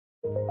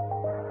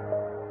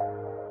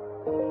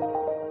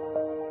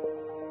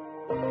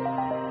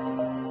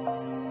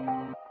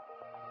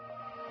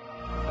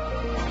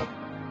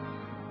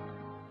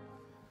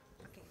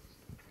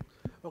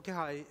Okay,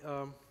 hi.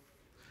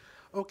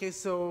 Okay,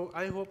 so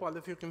I hope all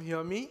of you can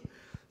hear me.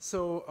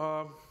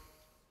 So,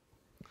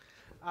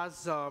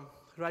 as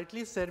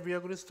rightly said, we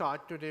are going to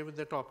start today with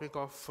the topic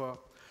of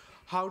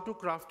how to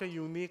craft a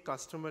unique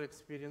customer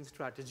experience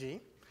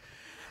strategy.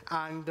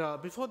 And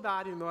before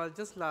that, I'll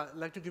just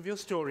like to give you a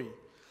story.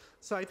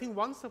 So I think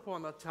once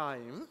upon a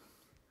time,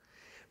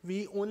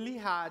 we only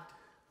had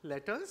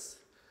letters,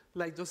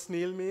 like those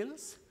snail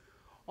mails,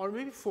 or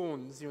maybe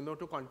phones,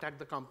 to contact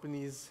the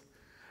companies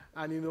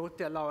and,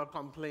 tell our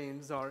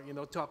complaints or,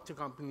 talk to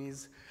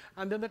companies.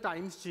 And then the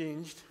times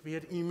changed. We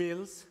had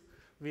emails,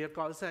 we had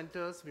call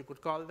centers, we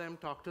could call them,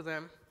 talk to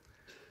them.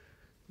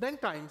 Then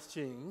times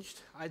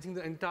changed. I think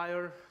the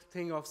entire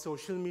thing of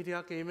social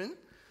media came in.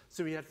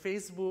 So we had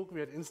Facebook, we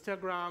had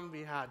Instagram,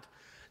 we had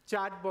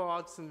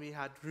chatbots, and we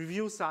had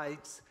review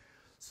sites.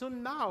 So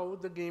now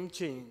the game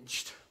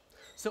changed.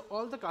 So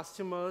all the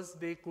customers,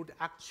 they could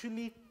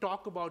actually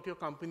talk about your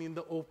company in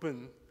the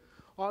open.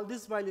 All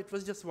this while it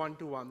was just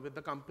one-to-one with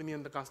the company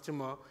and the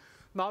customer.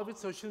 Now with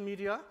social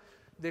media,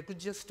 they could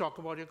just talk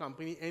about your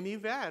company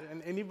anywhere,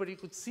 and anybody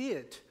could see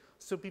it.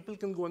 So people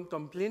can go and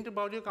complain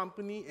about your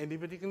company,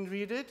 anybody can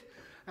read it,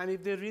 and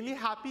if they're really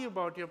happy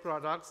about your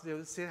products, they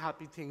will say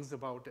happy things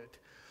about it.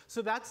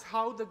 So that's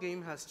how the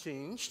game has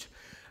changed.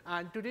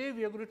 And today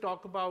we are going to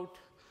talk about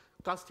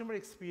customer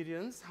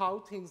experience, how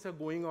things are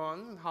going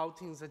on, how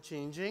things are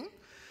changing.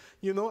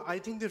 I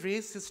think the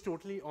race is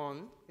totally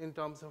on in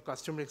terms of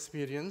customer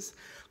experience.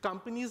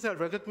 Companies are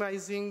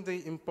recognizing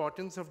the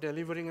importance of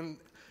delivering an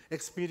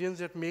experience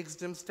that makes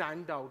them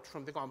stand out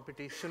from the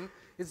competition.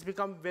 It's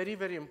become very,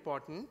 very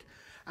important.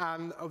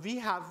 And we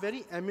have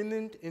very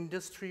eminent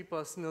industry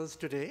personals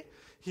today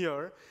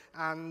here.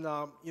 And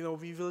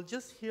we will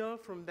just hear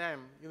from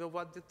them,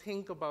 what they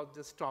think about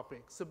this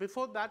topic. So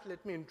before that,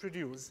 let me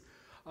introduce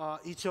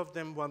each of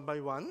them one by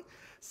one.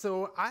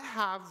 So I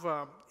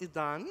have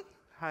Idan.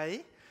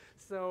 Hi.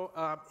 So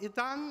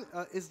Idan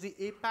is the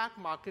APAC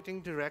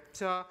Marketing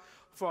Director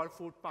for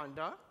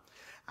Foodpanda.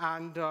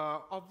 And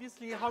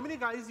obviously, how many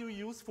guys you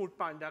use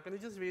Foodpanda? Can you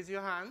just raise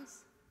your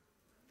hands?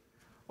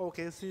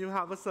 Okay, so you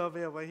have a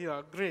survey over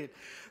here. Great.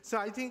 So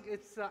I think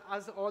it's,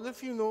 as all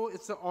of you know,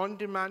 it's an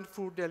on-demand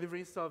food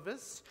delivery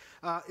service.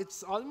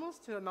 It's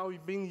almost now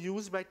being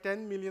used by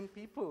 10 million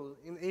people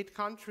in 8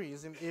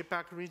 countries in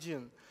APAC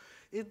region.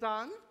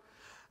 Idan,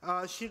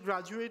 she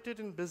graduated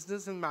in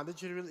business and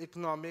managerial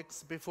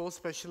economics before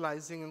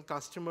specializing in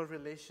customer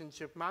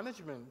relationship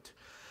management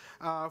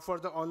for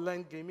the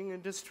online gaming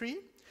industry.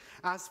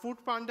 As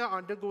Foodpanda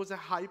undergoes a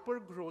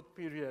hyper-growth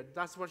period,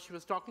 that's what she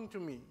was talking to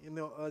me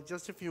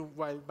just a few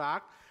while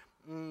back.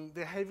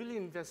 They're heavily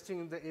investing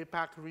in the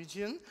APAC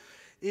region.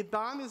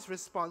 Idan is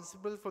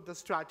responsible for the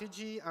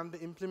strategy and the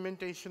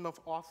implementation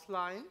of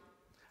offline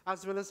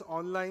as well as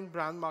online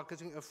brand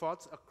marketing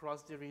efforts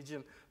across the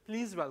region.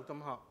 Please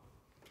welcome her.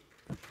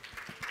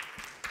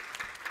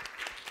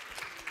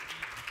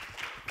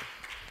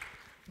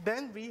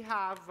 Then we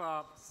have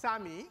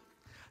Samy.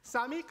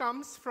 Samy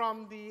comes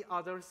from the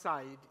other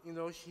side.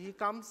 He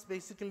comes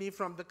basically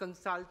from the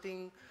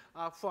consulting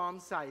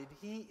firm side.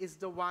 He is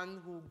the one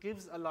who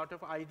gives a lot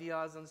of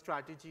ideas and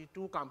strategy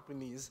to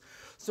companies.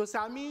 So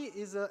Samy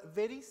is a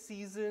very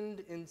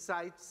seasoned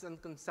insights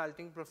and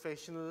consulting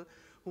professional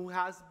who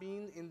has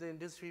been in the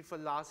industry for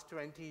the last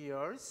 20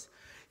 years.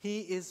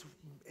 He is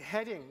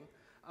heading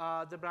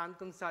the brand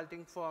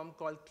consulting firm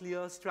called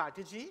Clear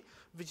Strategy,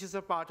 which is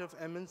a part of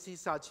MNC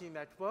Saatchi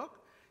network.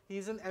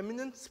 He's an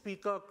eminent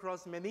speaker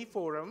across many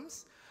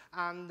forums,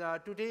 and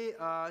today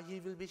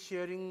he will be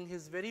sharing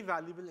his very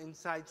valuable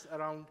insights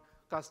around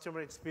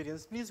customer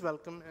experience. Please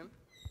welcome him.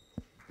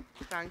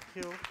 Thank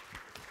you.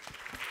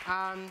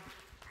 And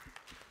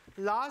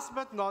last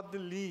but not the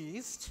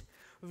least,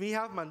 we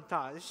have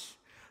Mantazh.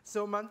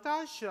 So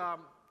Mantazh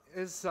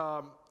is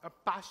a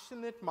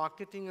passionate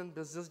marketing and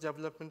business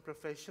development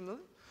professional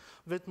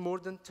with more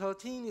than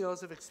 13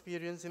 years of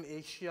experience in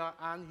Asia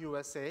and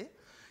USA,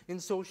 in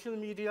social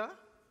media,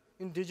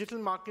 in digital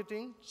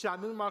marketing,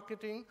 channel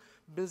marketing,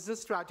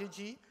 business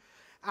strategy,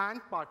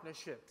 and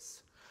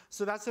partnerships.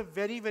 So that's a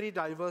very, very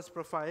diverse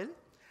profile.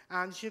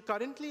 And she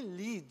currently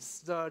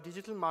leads the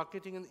digital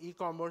marketing and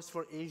e-commerce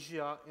for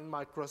Asia in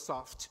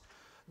Microsoft,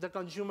 the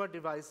consumer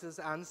devices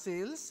and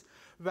sales,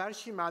 where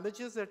she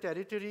manages a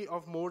territory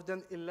of more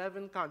than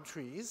 11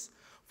 countries,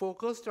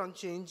 focused on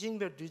changing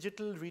the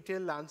digital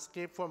retail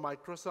landscape for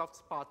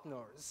Microsoft's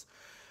partners.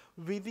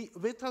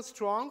 With a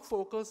strong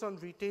focus on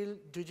retail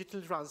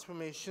digital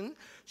transformation,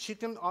 she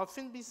can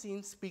often be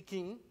seen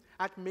speaking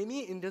at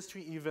many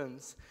industry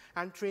events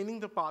and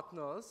training the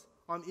partners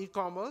on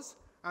e-commerce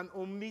and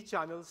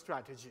omni-channel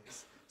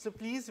strategies. So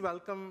please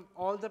welcome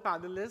all the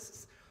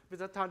panelists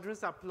with a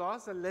thunderous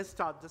applause, and let's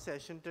start the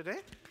session today.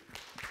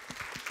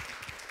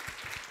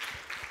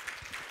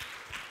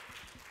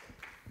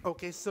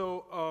 Okay,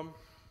 so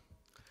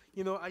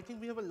I think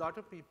we have a lot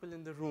of people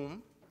in the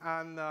room.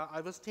 And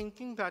I was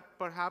thinking that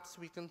perhaps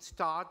we can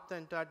start the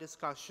entire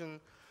discussion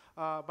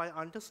by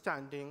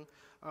understanding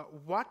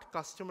what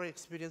customer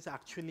experience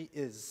actually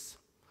is.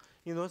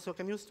 So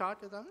can you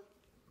start, Idan?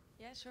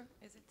 Yeah, sure.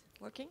 Is it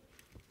working?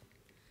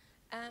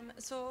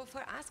 So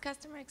for us,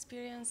 customer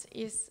experience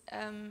is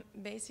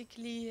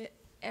basically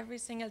every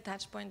single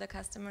touch point the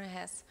customer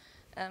has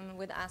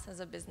with us as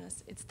a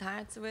business. It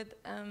starts with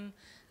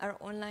our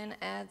online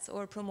ads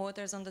or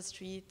promoters on the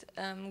street,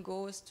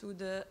 goes to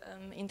the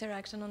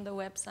interaction on the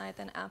website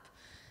and app,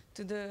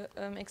 to the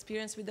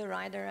experience with the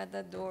rider at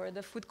the door,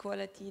 the food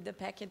quality, the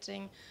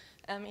packaging,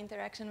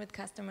 interaction with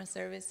customer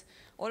service.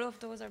 All of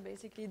those are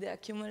basically the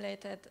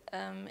accumulated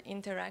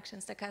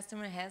interactions the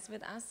customer has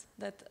with us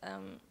that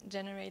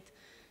generate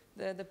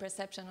the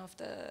perception of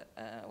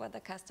what the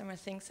customer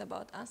thinks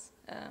about us,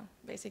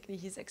 basically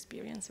his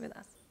experience with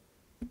us.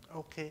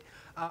 Okay.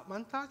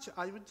 Mantazh,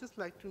 I would just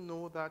like to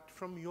know that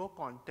from your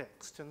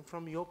context and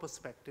from your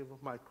perspective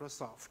of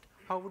Microsoft,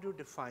 how would you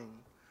define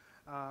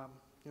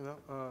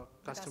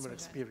customer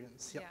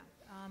experience? Yeah.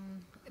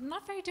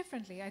 Not very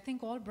differently. I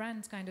think all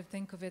brands kind of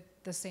think of it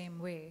the same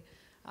way.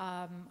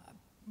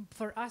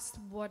 For us,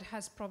 what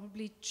has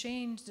probably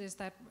changed is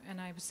that, and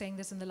I was saying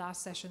this in the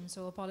last session,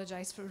 so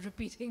apologize for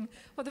repeating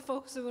for the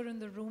folks who were in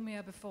the room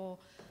here before.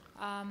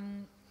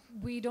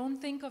 We don't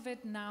think of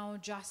it now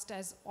just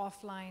as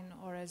offline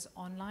or as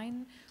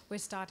online. We're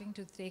starting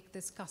to take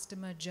this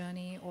customer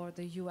journey or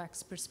the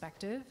UX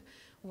perspective,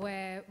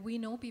 where we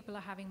know people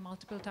are having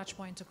multiple touch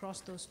points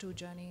across those two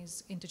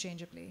journeys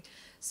interchangeably.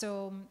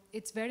 So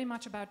it's very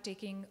much about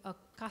taking a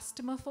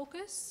customer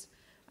focus,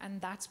 and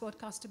that's what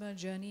customer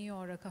journey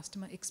or a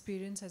customer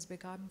experience has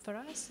become for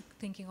us,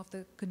 thinking of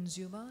the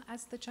consumer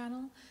as the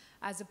channel,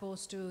 as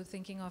opposed to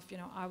thinking of,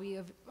 are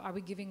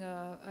we giving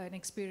an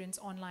experience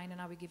online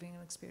and are we giving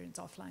an experience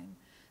offline?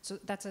 So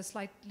that's a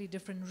slightly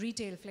different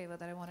retail flavor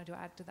that I wanted to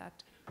add to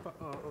that.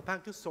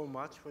 Thank you so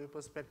much for your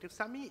perspective.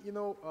 Samy,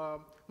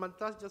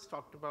 Mantazh just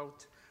talked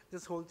about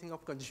this whole thing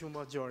of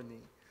consumer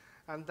journey,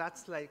 and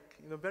that's like,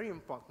 very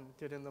important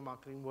in the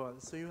marketing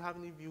world. So you have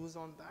any views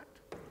on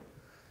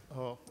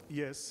that?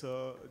 Yes,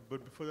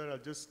 but before that, I'll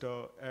just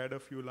add a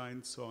few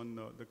lines on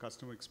the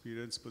customer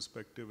experience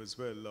perspective as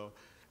well.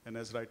 And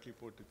as rightly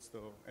put, it's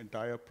the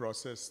entire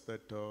process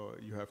that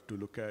you have to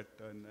look at.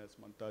 And as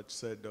Mantazh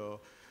said,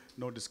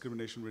 no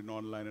discrimination between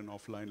online and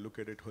offline. Look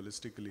at it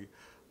holistically.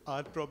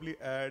 I'd probably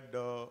add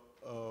a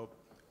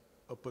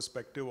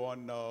perspective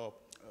on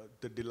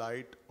the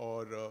delight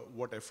or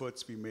what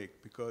efforts we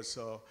make, because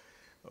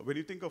when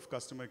you think of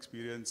customer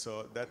experience,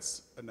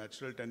 that's a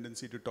natural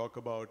tendency to talk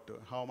about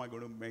how am I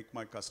going to make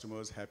my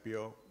customers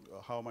happier,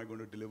 how am I going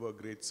to deliver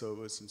great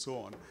service, and so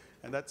on.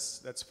 And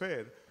that's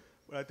fair.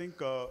 But I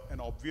think an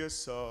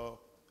obvious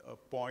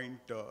point,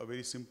 a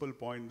very simple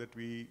point that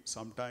we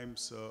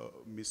sometimes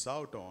miss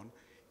out on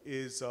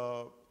is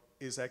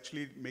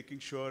actually making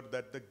sure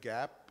that the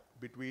gap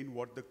between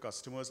what the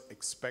customers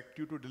expect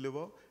you to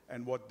deliver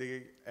and what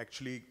they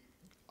actually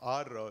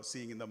are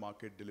seeing in the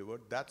market delivered,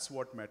 that's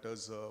what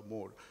matters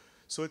more.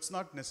 So it's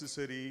not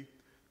necessary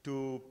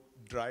to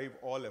drive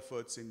all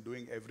efforts in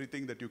doing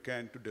everything that you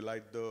can to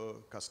delight the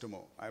customer.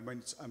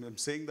 I'm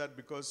saying that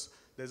because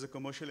there's a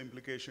commercial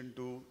implication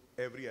to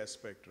every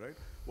aspect, right?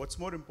 What's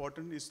more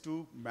important is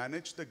to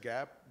manage the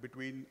gap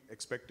between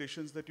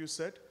expectations that you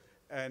set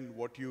and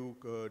what you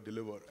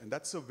deliver. And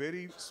that's a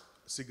very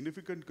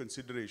significant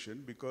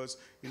consideration, because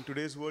in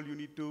today's world, you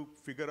need to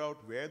figure out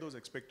where those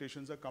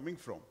expectations are coming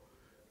from.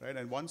 Right?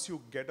 And once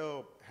you get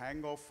a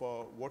hang of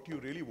what you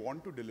really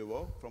want to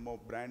deliver from a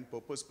brand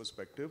purpose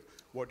perspective,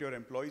 what your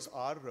employees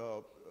are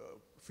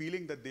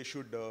feeling that they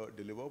should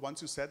deliver,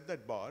 once you set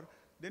that bar,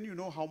 then you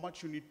know how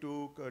much you need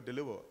to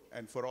deliver.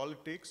 And for all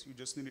it takes, you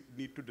just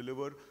need to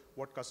deliver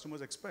what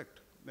customers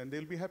expect. Then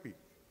they'll be happy.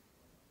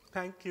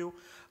 Thank you.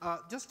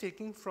 Just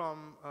taking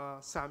from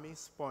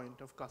Samy's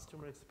point of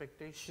customer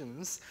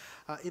expectations,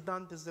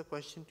 Idan, this is a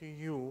question to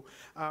you.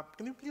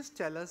 Can you please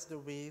tell us the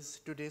ways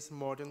today's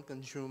modern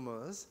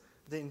consumers,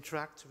 they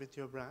interact with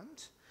your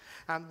brand,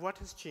 and what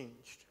has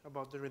changed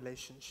about the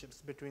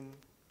relationships between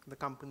the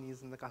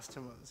companies and the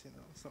customers,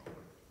 so.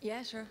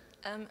 Yeah, sure.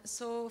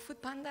 So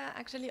Foodpanda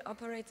actually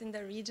operates in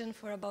the region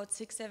for about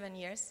 6-7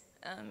 years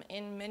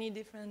in many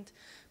different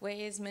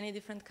ways, many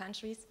different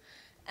countries.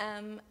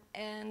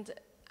 And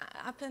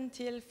up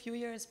until a few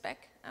years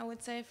back, I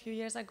would say a few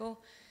years ago,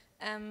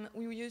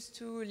 we used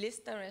to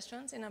list the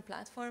restaurants in a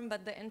platform,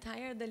 but the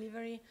entire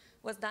delivery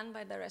was done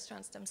by the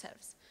restaurants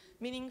themselves.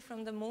 Meaning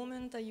from the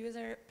moment a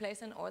user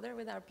placed an order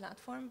with our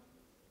platform,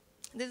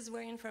 this is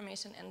where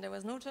information, and there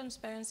was no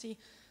transparency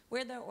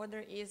where the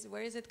order is,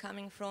 where is it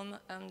coming from.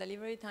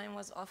 Delivery time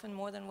was often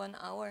more than 1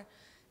 hour,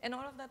 and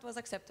all of that was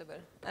acceptable.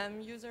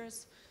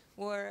 Users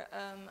were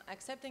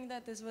accepting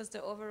that this was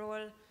the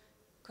overall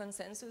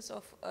consensus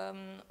of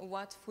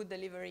what food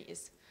delivery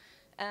is.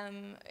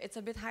 It's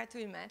a bit hard to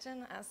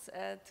imagine, as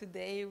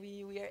today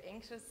we are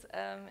anxious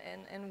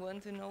and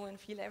want to know and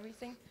feel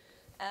everything.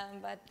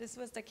 But this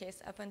was the case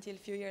up until a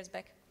few years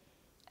back.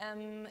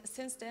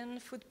 Since then,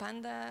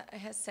 Foodpanda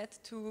has set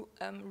to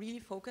really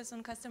focus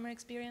on customer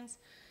experience.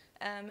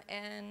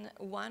 And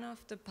one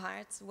of the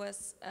parts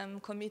was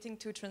committing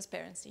to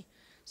transparency.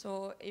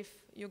 So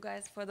if you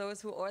guys, for those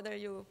who order,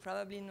 you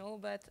probably know,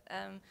 but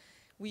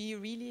we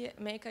really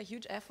make a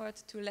huge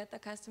effort to let the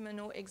customer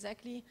know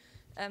exactly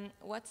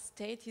what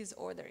state his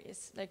order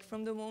is. Like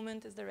from the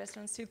moment is the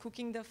restaurant still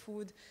cooking the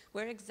food,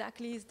 where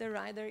exactly is the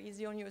rider, is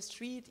he on your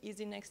street, is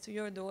he next to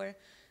your door,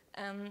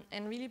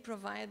 and really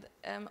provide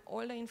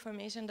all the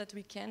information that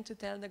we can to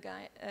tell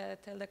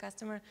the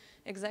customer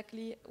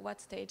exactly what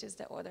stage is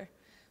the order.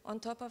 On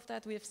top of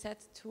that, we have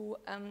set to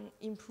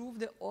improve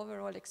the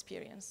overall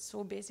experience.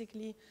 So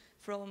basically,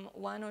 from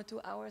 1 or 2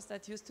 hours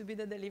that used to be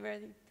the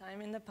delivery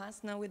time in the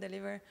past, now we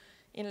deliver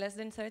in less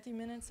than 30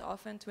 minutes,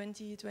 often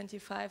 20,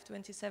 25,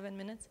 27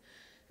 minutes,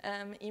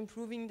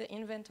 improving the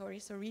inventory,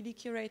 so really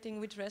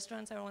curating which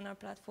restaurants are on our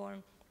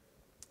platform,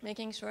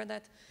 making sure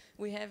that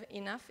we have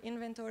enough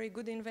inventory,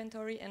 good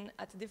inventory, and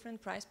at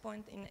different price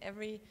point in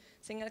every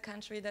single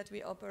country that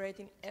we operate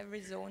in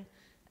every zone.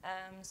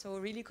 So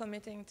really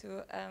committing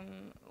to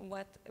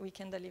what we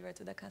can deliver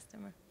to the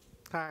customer.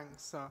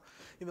 Thanks.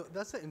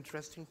 That's an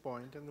interesting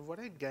point. And what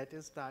I get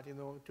is that,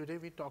 today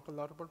we talk a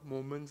lot about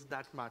moments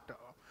that matter.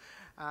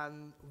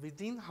 And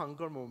within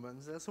hunger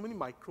moments, there are so many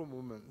micro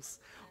moments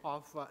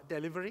of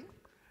delivering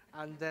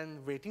and then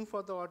waiting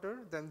for the order,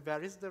 then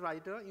where is the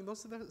rider?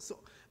 So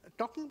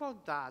talking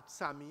about that,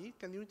 Samy,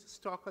 can you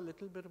just talk a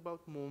little bit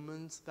about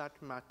moments that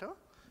matter,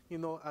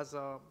 as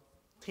a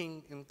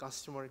thing in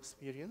customer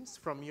experience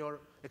from your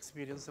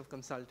experience of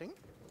consulting?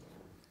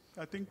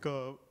 I think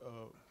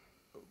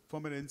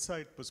from an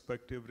insight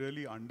perspective,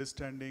 really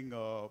understanding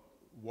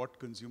what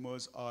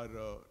consumers are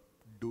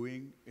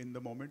doing in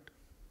the moment.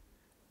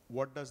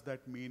 What does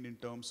that mean in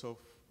terms of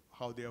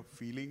how they are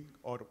feeling,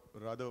 or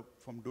rather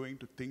from doing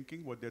to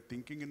thinking, what they're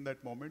thinking in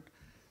that moment,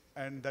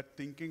 and that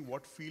thinking,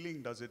 what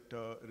feeling does it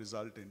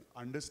result in?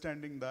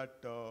 Understanding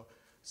that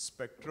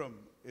spectrum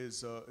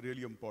is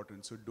really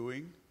important. So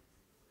doing,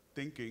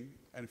 thinking,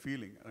 and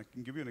feeling. And I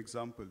can give you an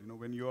example.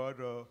 When you are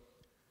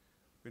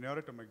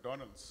at a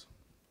McDonald's,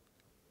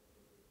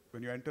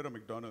 when you enter a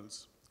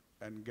McDonald's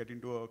and get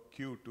into a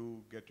queue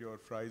to get your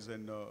fries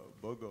and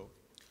burger,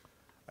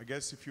 I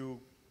guess if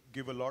you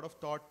give a lot of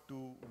thought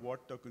to what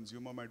a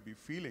consumer might be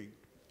feeling,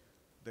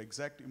 the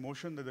exact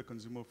emotion that the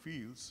consumer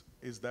feels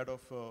is that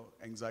of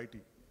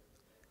anxiety.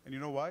 And you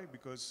know why?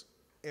 Because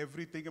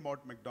everything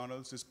about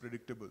McDonald's is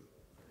predictable.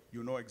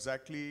 You know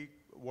exactly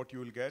what you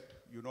will get,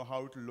 you know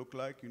how it will look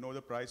like, you know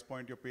the price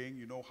point you're paying,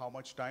 you know how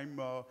much time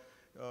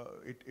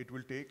it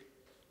will take,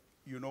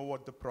 you know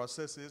what the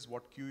process is,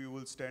 what queue you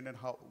will stand and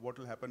what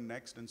will happen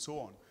next, and so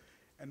on.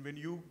 And when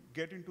you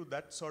get into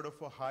that sort of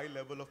a high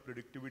level of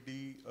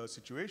predictability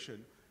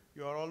situation,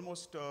 you are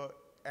almost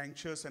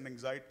anxious, and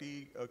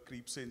anxiety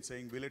creeps in,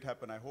 saying, will it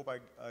happen? I hope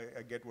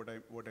I get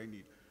what I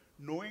need.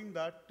 Knowing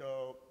that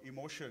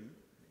emotion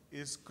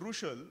is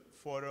crucial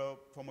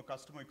from a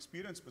customer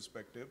experience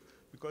perspective,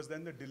 because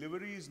then the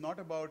delivery is not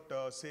about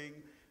saying,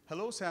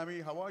 hello,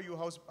 Samy, how are you?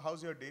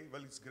 How's your day?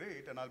 Well, it's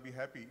great, and I'll be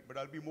happy. But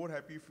I'll be more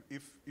happy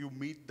if you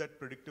meet that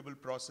predictable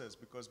process,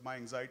 because my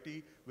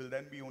anxiety will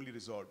then be only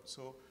resolved.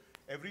 So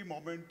every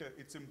moment,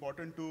 it's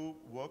important to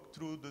work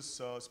through this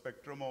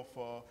spectrum of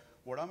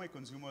what are my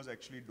consumers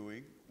actually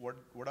doing?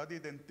 What are they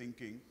then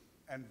thinking?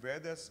 And where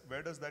does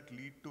that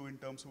lead to in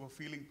terms of a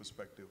feeling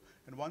perspective?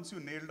 And once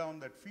you nail down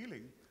that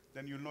feeling,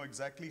 then you'll know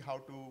exactly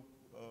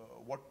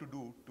what to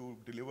do to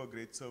deliver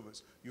great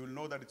service. You'll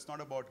know that it's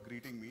not about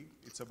greeting me.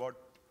 It's about,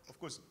 of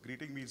course,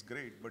 greeting me is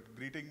great, but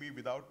greeting me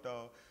without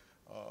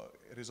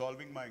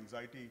resolving my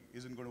anxiety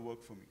isn't going to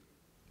work for me.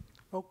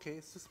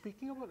 Okay, so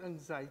speaking about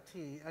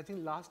anxiety, I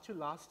think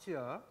last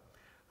year,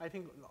 I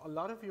think a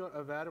lot of you are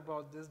aware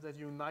about this, that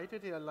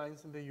United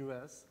Airlines in the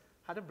US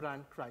had a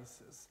brand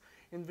crisis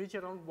in which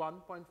around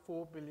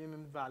 1.4 billion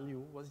in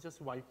value was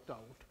just wiped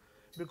out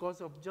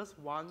because of just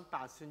one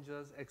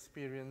passenger's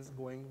experience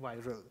going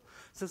viral.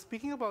 So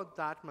speaking about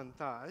that,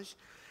 Mantazh,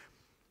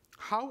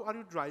 how are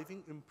you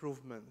driving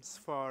improvements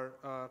for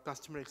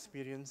customer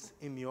experience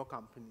in your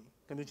company?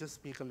 Can you just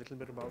speak a little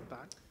bit about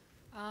that?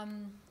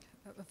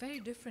 Very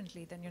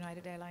differently than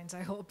United Airlines,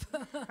 I hope.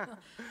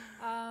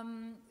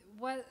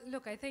 Well,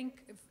 look, I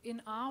think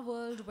in our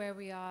world where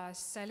we are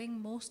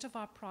selling most of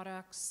our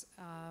products,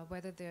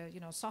 whether they're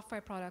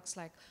software products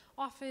like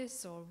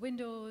Office or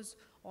Windows,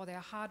 or they're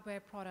hardware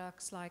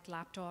products like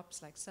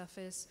laptops, like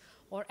Surface,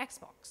 or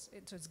Xbox.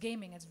 So it's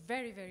gaming. It's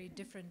very, very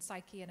different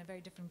psyche and a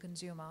very different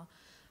consumer.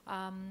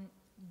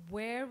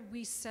 Where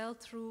we sell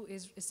through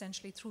is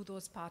essentially through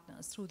those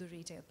partners, through the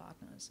retail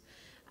partners.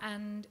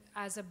 And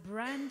as a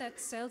brand that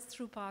sells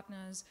through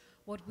partners,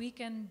 what we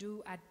can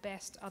do at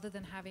best, other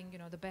than having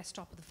the best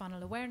top of the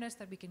funnel awareness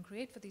that we can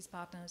create for these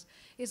partners,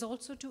 is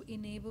also to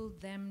enable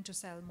them to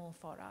sell more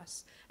for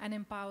us and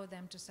empower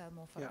them to sell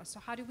more for us. So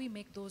how do we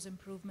make those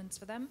improvements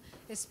for them,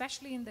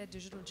 especially in their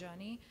digital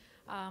journey?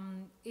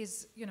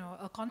 Is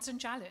a constant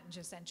challenge,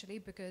 essentially,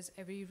 because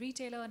every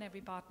retailer and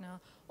every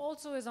partner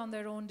also is on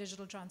their own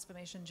digital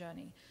transformation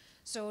journey.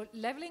 So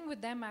leveling with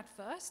them at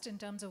first in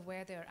terms of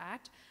where they're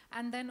at,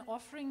 and then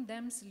offering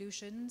them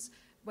solutions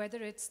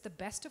whether it's the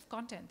best of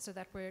content, so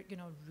that we're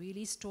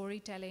really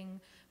storytelling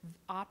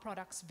our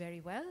products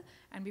very well,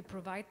 and we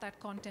provide that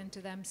content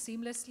to them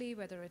seamlessly,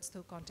 whether it's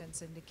through content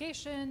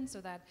syndication,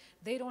 so that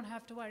they don't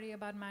have to worry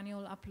about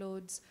manual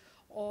uploads,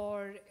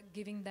 or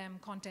giving them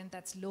content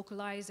that's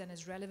localized and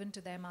is relevant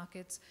to their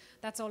markets.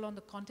 That's all on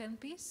the content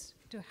piece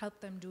to help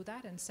them do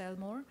that and sell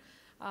more.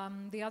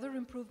 The other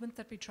improvements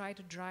that we try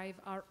to drive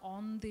are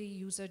on the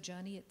user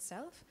journey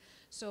itself.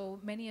 So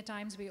many a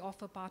times we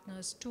offer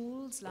partners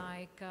tools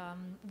like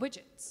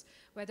widgets,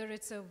 whether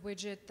it's a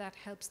widget that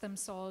helps them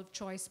solve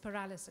choice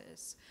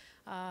paralysis.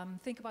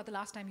 Think about the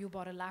last time you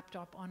bought a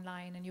laptop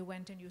online and you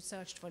went and you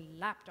searched for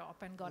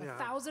laptop and got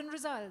 1,000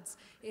 results.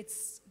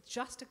 It's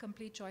just a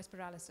complete choice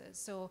paralysis.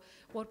 So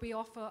what we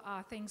offer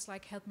are things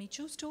like help me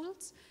choose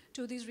tools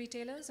to these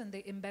retailers, and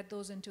they embed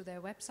those into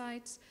their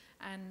websites.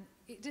 And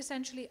it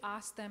essentially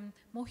asks them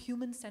more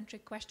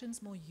human-centric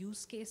questions, more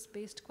use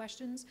case-based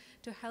questions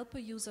to help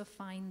a user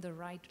find the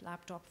right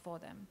laptop for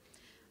them.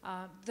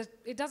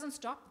 It doesn't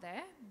stop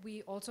there.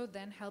 We also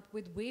then help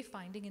with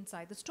wayfinding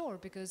inside the store,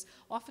 because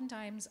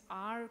oftentimes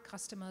our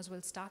customers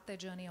will start their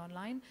journey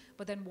online,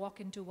 but then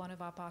walk into one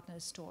of our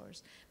partners'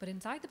 stores. But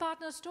inside the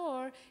partner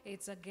store,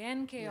 it's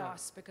again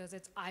chaos, because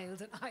it's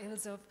aisles and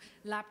aisles of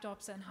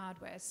laptops and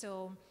hardware.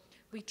 So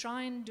we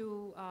try and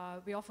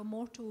we offer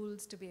more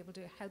tools to be able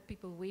to help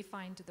people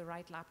wayfind to the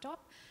right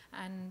laptop.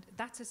 And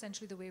that's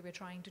essentially the way we're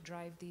trying to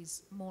drive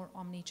these more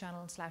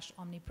omni-channel /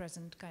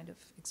 omnipresent kind of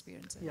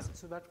experiences. Yeah,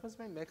 so that was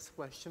my next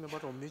question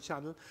about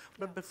omni-channel.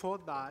 But before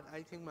that,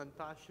 I think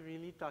Mantazh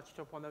really touched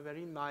upon a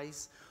very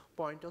nice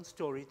point on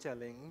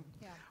storytelling,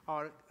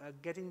 or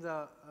getting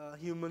the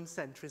human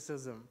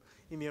centricism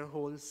in your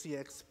whole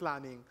CX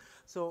planning.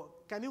 So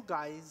can you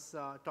guys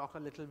talk a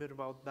little bit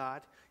about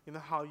that,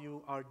 how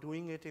you are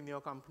doing it in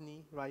your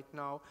company right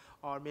now,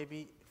 or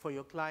maybe for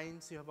your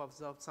clients you have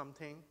observed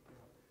something?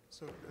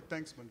 So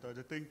thanks, Mantazh.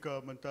 I think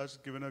Mantazh has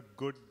given a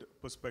good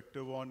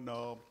perspective on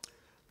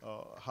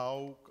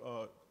how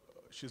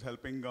she's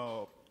helping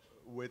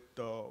with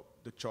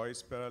the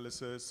choice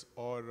paralysis,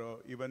 or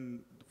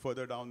even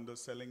further down the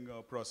selling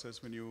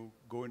process when you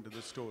go into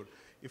the store.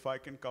 If I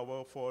can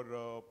cover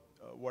for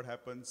what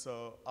happens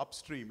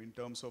upstream in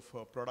terms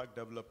of product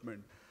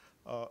development,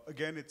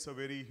 again, it's a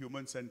very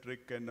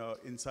human-centric and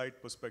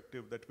insight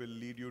perspective that will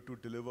lead you to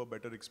deliver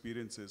better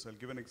experiences. I'll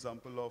give an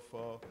example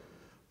of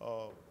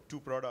two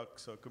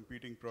products,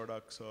 competing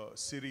products,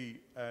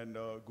 Siri and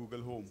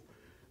Google Home.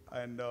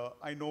 And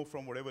I know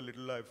from whatever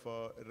little I've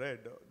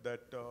read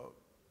that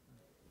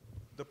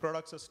the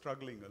products are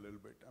struggling a little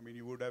bit. I mean,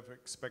 you would have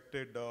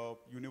expected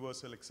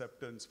universal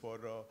acceptance for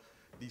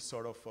these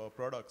sort of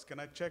products. Can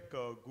I check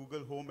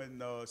Google Home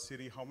and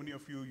Siri? How many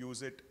of you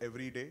use it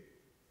every day?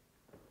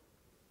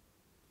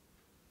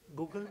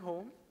 Google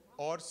Home?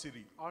 Or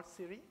Siri? Or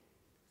Siri?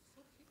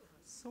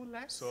 So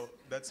less? So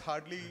that's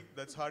hardly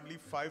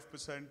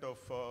 5%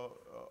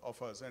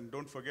 of us. And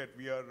don't forget,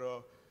 we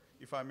are,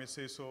 if I may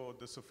say so,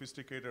 the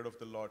sophisticated of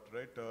the lot,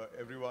 right?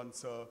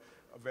 Everyone's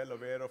well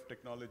aware of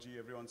technology.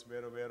 Everyone's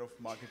well aware of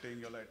marketing.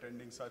 You're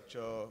attending such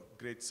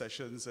great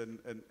sessions and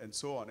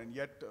so on. And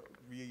yet,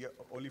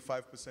 only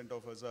 5%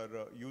 of us are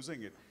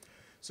using it.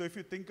 So if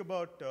you think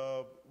about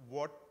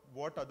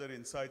what other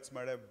insights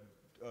might have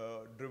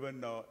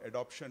driven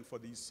adoption for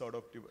these sort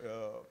of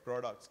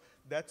products,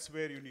 that's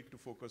where you need to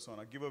focus on.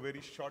 I'll give a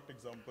very short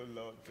example,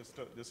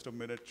 just a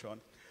minute,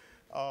 Sean.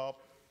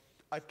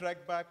 I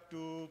track back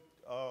to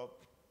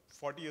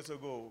 40 years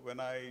ago when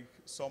I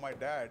saw my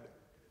dad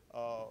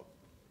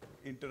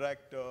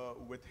interact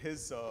with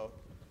his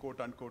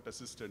quote-unquote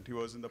assistant. He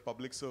was in the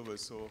public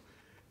service, so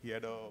he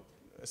had an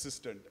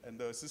assistant. And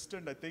the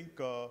assistant, I think,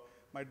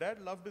 my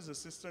dad loved his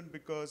assistant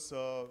because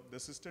the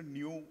assistant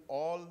knew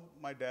all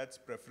my dad's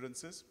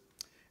preferences.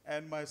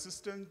 And my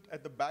assistant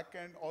at the back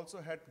end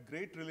also had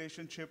great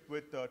relationship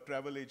with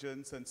travel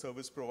agents and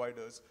service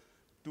providers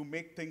to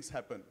make things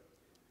happen.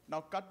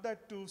 Now cut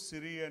that to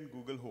Siri and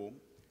Google Home.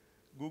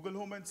 Google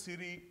Home and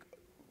Siri,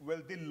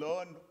 well, they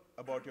learn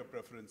about your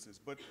preferences,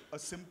 but a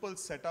simple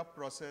setup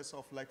process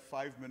of like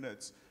 5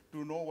 minutes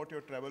to know what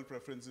your travel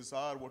preferences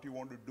are, what you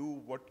want to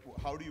do,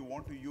 how do you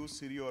want to use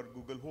Siri or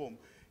Google Home,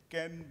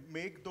 can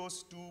make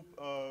those two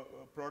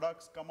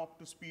products come up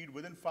to speed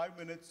within 5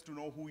 minutes to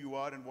know who you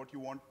are and what you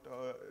want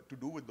to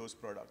do with those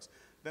products.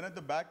 Then at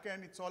the back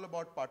end, it's all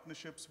about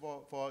partnerships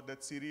for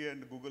that Siri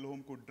and Google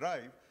Home could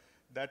drive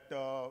that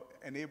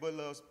enable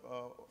a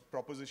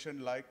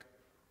proposition like,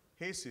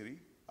 hey Siri,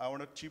 I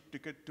want a cheap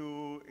ticket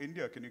to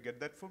India. Can you get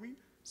that for me?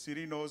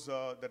 Siri knows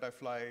that I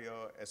fly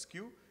SQ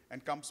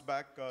and comes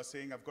back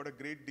saying, I've got a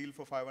great deal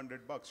for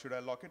 $500. Should I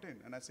lock it in?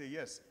 And I say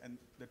yes, and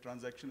the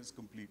transaction is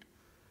complete.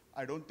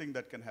 I don't think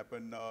that can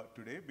happen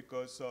today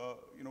because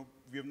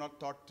we have not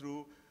thought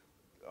through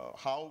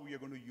how we are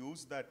going to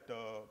use that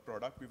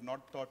product. We've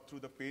not thought through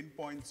the pain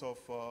points of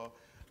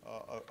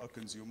a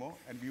consumer,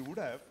 and we would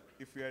have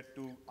if we had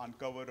to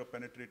uncover a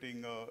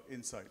penetrating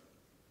insight.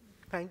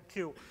 Thank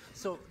you.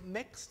 So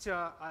next,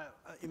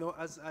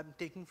 as I'm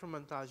taking from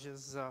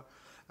Mantazh's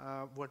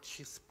what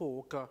she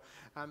spoke.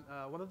 And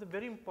one of the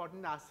very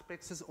important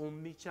aspects is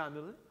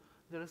omni-channel.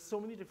 There are so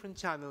many different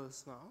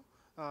channels now,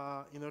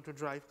 to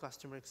drive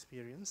customer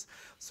experience.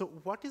 So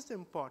what is the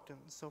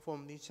importance of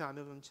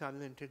omni-channel and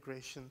channel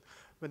integration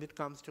when it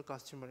comes to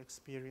customer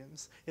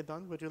experience?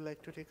 Idan, would you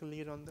like to take a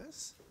lead on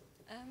this?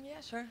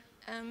 Yeah, sure.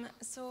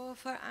 So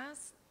for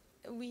us,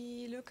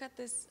 we look at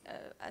this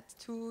at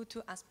two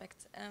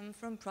aspects.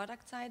 From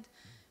product side,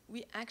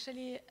 we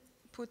actually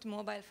put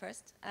mobile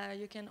first.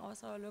 You can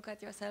also look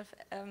at yourself.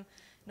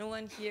 No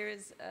one here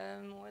is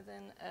more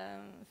than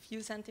a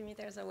few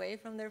centimeters away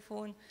from their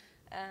phone.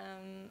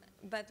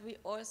 But we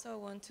also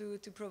want to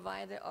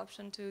provide the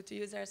option to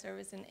use our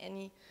service in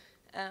any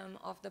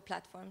of the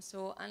platforms.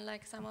 So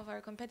unlike some of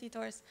our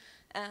competitors,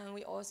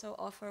 we also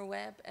offer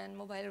web and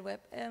mobile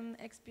web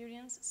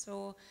experience.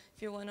 So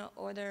if you want to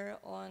order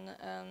on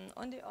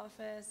the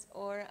office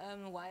or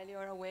while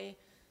you're away,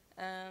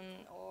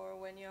 or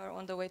when you're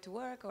on the way to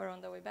work or on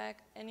the way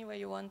back, anywhere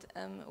you want,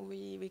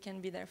 we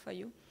can be there for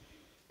you.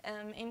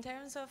 In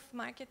terms of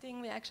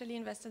marketing, we actually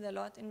invested a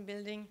lot in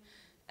building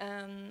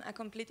a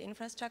complete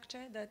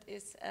infrastructure that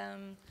is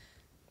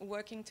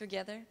working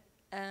together.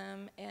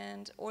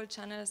 And all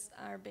channels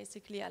are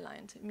basically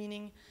aligned,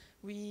 meaning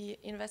we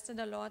invested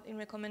a lot in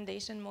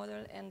recommendation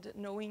model and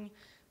knowing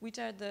which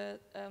are the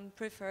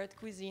preferred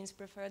cuisines,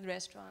 preferred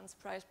restaurants,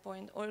 price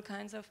point, all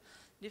kinds of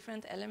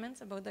different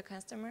elements about the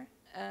customer,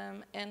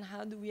 and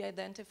how do we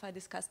identify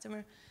this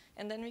customer.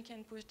 And then we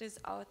can push this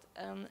out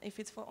if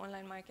it's for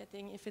online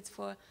marketing, if it's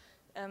for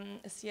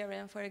a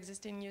CRM for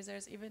existing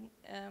users, even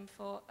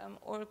for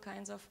all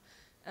kinds of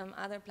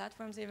other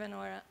platforms, even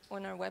or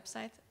on our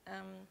website.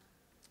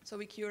 So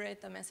we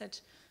curate the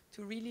message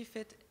to really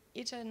fit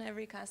each and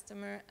every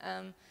customer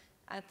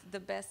at the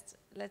best,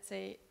 let's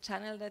say,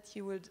 channel that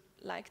he would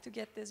like to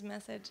get this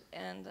message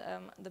and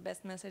the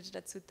best message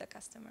that suits the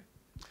customer.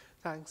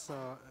 Thanks,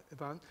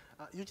 Idan.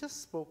 You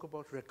just spoke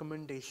about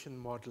recommendation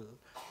model.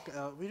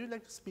 Would you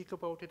like to speak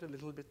about it a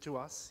little bit to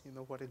us?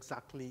 What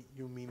exactly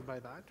you mean by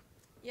that?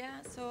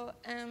 Yeah, so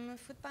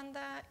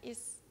Foodpanda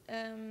is,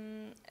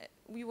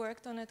 we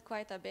worked on it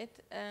quite a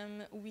bit.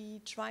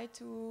 We try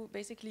to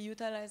basically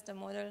utilize the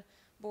model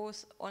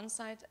both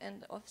on-site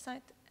and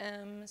off-site.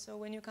 So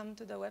when you come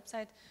to the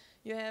website,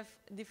 you have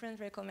different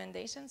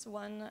recommendations.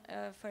 One,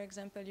 for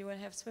example, you will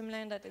have swim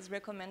lane that is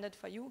recommended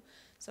for you.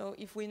 So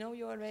if we know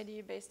you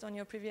already, based on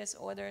your previous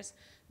orders,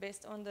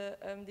 based on the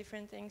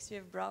different things you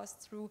have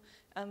browsed through,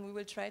 we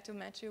will try to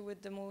match you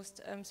with the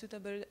most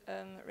suitable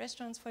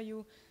restaurants for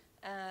you.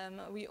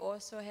 We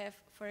also have,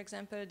 for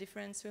example,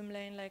 different swim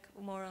lane, like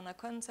more on a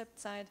concept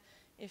side.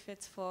 If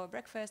it's for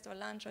breakfast or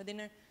lunch or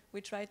dinner,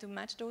 we try to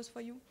match those for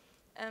you.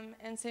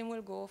 And same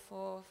will go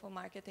for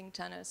marketing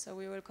channels. So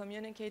we will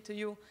communicate to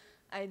you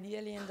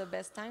ideally in the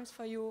best times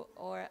for you,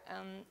 or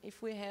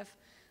if we have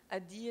a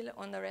deal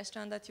on the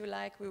restaurant that you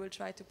like, we will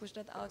try to push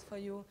that out for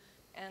you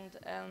and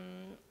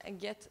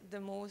get the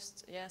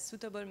most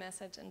suitable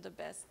message and the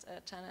best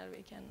channel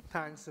we can.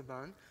 Thanks,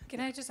 Idan.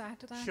 Can I just add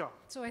to that? Sure.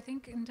 So I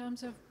think in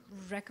terms of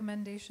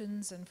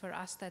recommendations, and for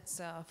us,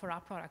 that's for our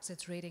products,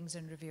 it's ratings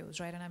and reviews,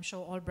 right? And I'm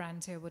sure all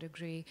brands here would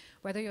agree,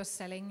 whether you're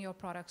selling your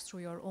products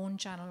through your own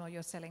channel or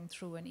you're selling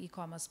through an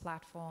e-commerce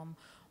platform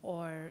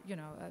or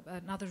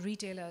another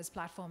retailer's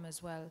platform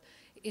as well,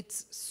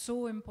 it's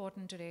so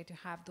important today to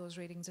have those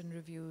ratings and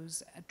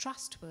reviews,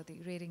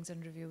 trustworthy ratings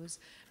and reviews,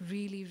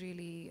 really,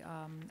 really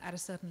at a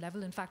certain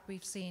level. In fact,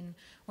 we've seen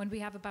when we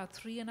have about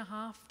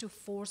 3.5 to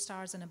 4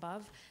 stars and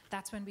above,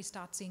 that's when we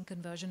start seeing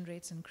conversion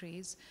rates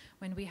increase.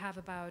 When we have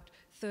about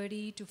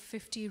 30 to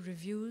 50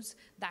 reviews,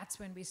 that's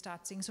when we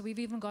start seeing. So we've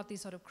even got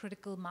these sort of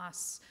critical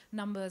mass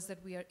numbers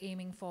that we are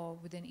aiming for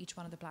within each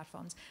one of the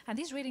platforms. And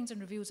these ratings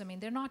and reviews, I mean,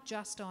 they're not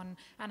just on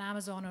an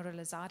Amazon or a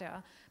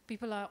Lazada.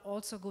 People are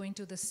also going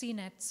to the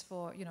CNETs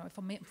for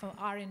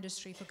our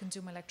industry, for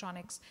consumer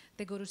electronics.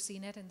 They go to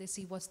CNET and they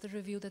see what's the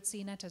review that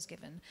CNET has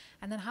given.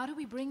 And then how do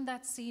we bring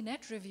that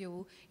CNET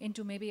review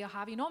into maybe a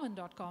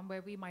harveynorman.com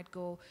where we might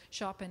go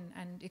shop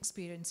and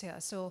experience here.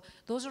 So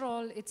those are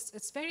all,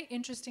 it's very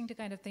interesting to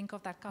kind of think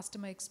of that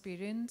customer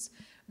experience,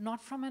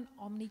 not from an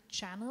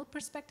omni-channel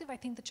perspective. I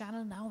think the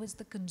channel now is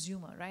the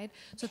consumer, right?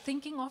 So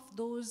thinking of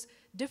those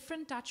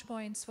different touch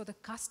points for the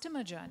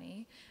customer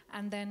journey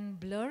and then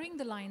blurring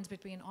the lines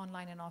between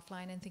online and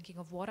offline and thinking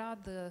of what are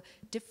the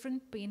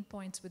different pain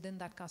points within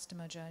that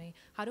customer journey.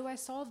 How do I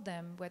solve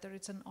them, whether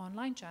it's an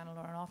online channel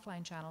or an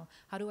offline channel?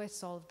 How do I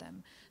solve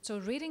them? So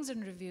ratings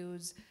and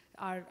reviews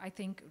are, I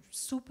think,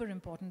 super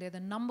important. They're the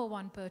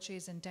 #1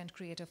 purchase intent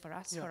creator for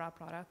us, for our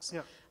products.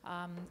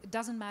 Yeah. It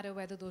doesn't matter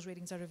whether those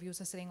ratings or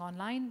reviews are sitting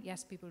online.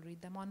 Yes, people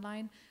read them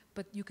online,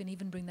 but you can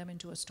even bring them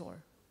into a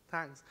store.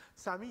 Thanks.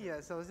 Samy,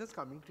 yes, I was just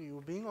coming to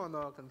you. Being on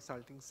a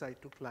consulting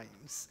side to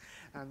clients,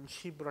 and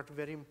she brought a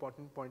very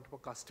important point for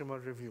customer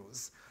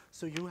reviews.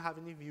 So you have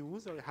any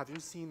views, or have you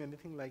seen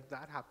anything like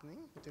that happening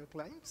with your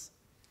clients?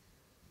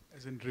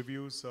 As in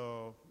reviews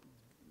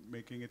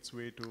making its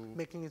way to...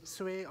 Making its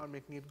way or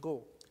making it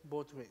go,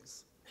 both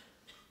ways?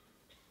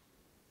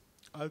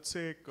 I'd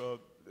say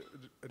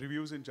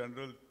reviews in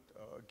general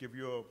give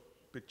you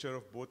picture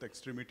of both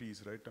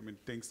extremities, right? I mean,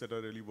 things that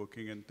are really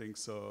working and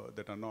things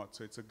that are not.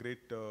 So it's a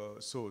great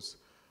source.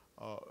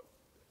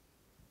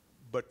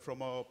 But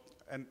from a,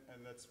 and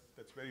that's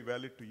very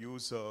valid to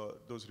use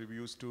those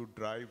reviews to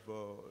drive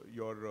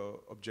your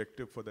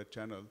objective for that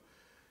channel.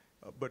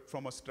 But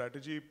from a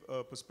strategy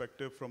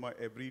perspective, from a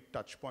every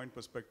touch point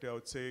perspective, I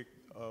would say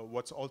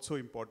what's also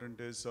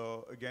important is,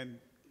 again,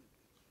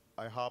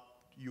 I harp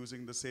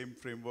using the same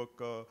framework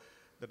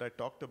that I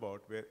talked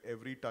about, where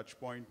every touch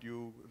point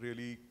you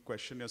really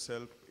question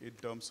yourself in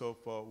terms of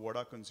what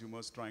are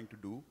consumers trying to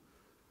do,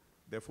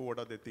 therefore what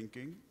are they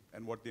thinking,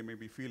 and what they may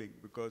be feeling.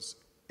 Because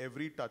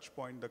every touch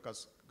point, the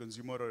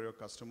consumer or your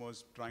customer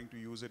is trying to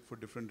use it for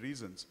different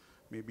reasons.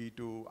 Maybe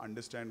to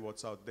understand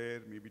what's out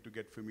there, maybe to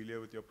get familiar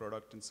with your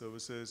product and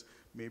services,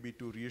 maybe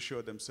to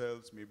reassure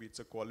themselves, maybe it's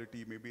a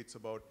quality, maybe it's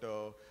about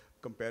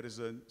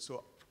comparison.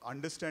 So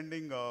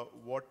understanding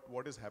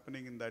what is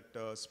happening in that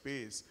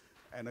space,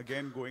 and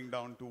again going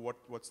down to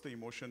what's the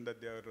emotion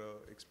that they're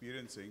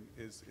experiencing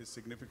is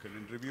significant.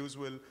 And reviews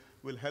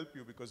will help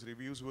you, because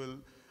reviews will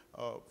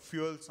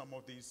fuel some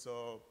of these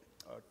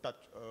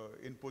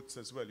inputs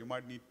as well. You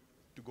might need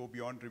to go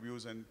beyond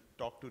reviews and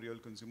talk to real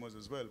consumers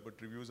as well, but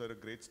reviews are a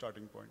great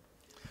starting point.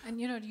 And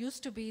you know, it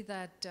used to be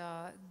that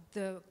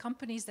the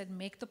companies that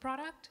make the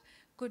product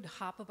could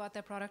harp about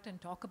their product and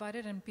talk about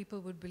it, and people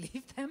would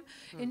believe them.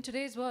 In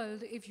today's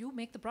world, if you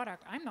make the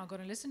product, I'm not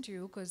going to listen to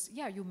you, because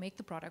yeah, you make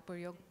the product, but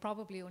you're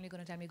probably only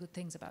going to tell me good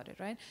things about it,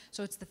 right?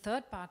 So it's the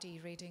third-party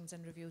ratings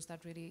and reviews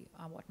that really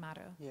are what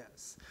matter.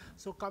 Yes.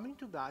 So coming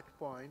to that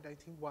point, I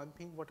think one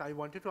thing what I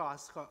wanted to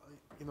ask,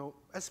 you know,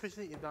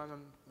 especially Idan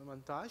and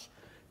Mantazh,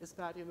 is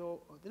that, you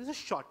know, there is a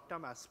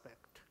short-term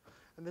aspect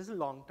and there's a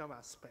long-term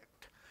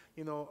aspect,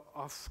 you know,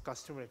 of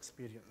customer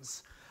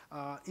experience.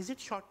 Is it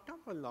short-term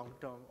or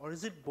long-term, or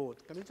is it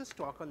both? Can you just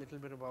talk a little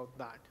bit about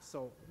that?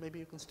 So maybe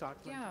you can start.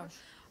 Yeah.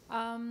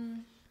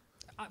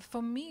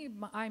 For me,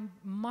 I'm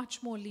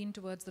much more lean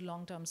towards the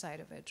long-term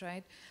side of it,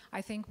 right?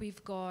 I think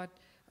we've got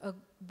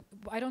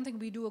I don't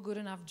think we do a good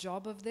enough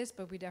job of this,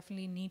 but we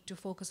definitely need to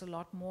focus a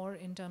lot more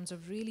in terms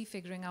of really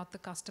figuring out the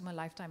customer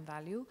lifetime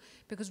value.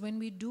 Because when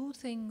we do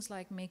things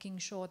like making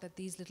sure that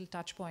these little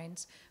touch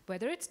points,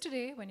 whether it's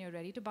today, when you're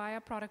ready to buy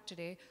a product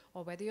today,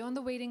 or whether you're on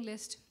the waiting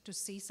list to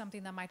see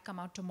something that might come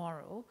out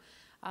tomorrow,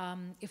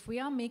 if we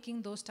are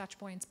making those touch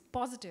points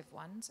positive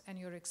ones, and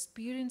you're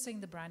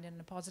experiencing the brand in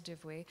a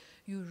positive way,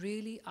 you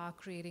really are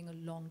creating a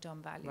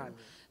long-term value.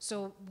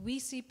 So we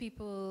see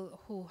people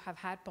who have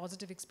had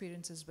positive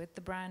experiences with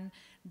the brand,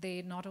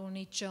 they not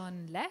only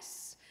churn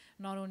less,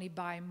 not only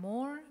buy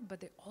more, but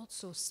they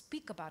also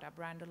speak about our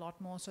brand a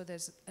lot more. So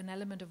there's an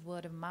element of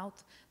word of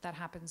mouth that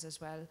happens as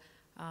well.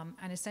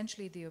 And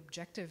essentially the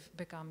objective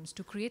becomes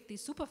to create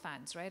these super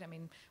fans, right? I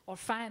mean, or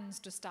fans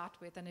to start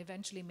with, and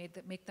eventually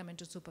make them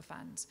into super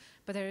fans.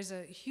 But there is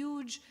a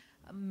huge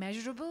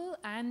measurable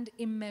and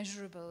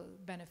immeasurable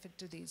benefit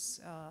to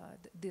these,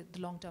 the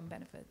long-term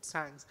benefits.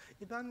 Thanks.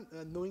 Idan,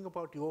 knowing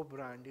about your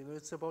brand, you know,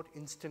 it's about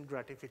instant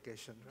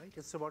gratification, right?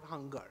 It's about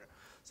hunger.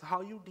 So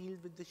how you deal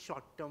with the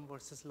short-term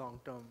versus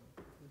long-term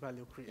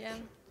value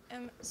creation?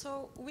 Yeah.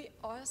 So we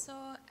also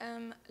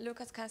look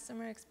at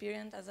customer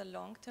experience as a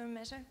long-term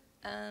measure.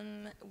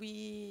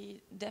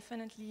 We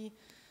definitely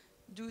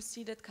do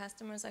see that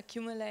customers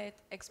accumulate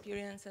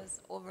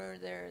experiences over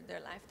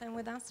their lifetime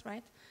with us,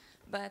 right?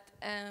 But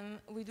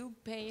we do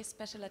pay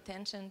special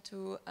attention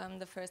to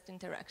the first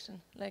interaction.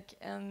 Like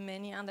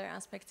many other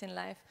aspects in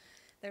life,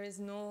 there is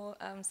no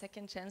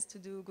second chance to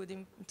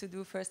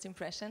do first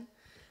impression.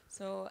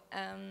 So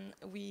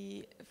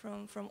we,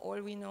 from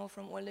all we know,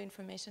 from all the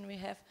information we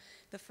have,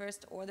 the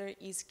first order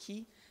is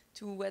key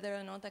to whether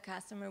or not a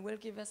customer will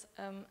give us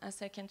a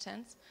second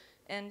chance.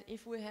 And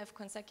if we have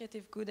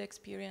consecutive good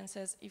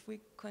experiences, if we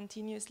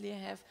continuously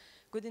have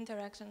good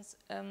interactions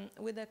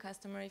with the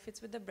customer, if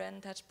it's with the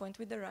brand touch point,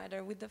 with the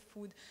rider, with the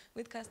food,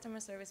 with customer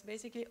service,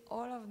 basically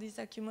all of these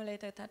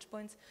accumulated touch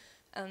points,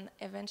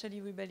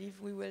 eventually we believe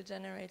we will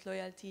generate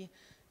loyalty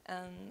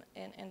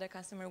and the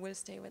customer will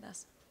stay with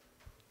us.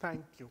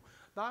 Thank you.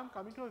 Now I'm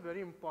coming to a very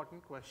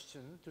important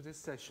question to this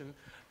session,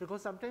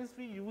 because sometimes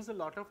we use a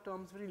lot of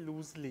terms very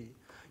loosely.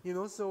 You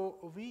know,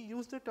 so we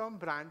use the term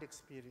brand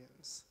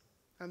experience,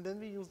 and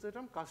then we use the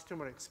term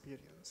customer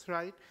experience,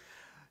 right?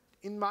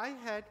 In my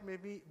head,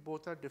 maybe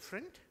both are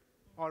different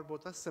or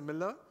both are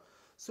similar.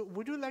 So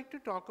would you like to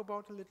talk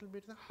about a little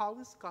bit how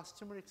is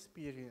customer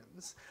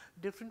experience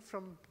different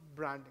from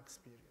brand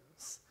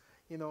experience?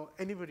 You know,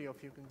 anybody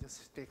of you can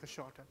just take a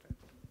shot at it.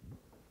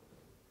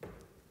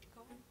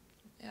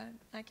 Yeah,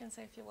 I can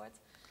say a few words.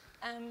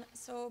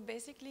 So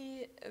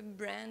basically,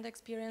 brand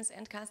experience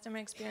and customer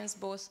experience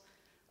both,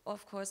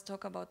 of course,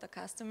 talk about the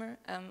customer,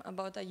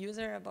 about the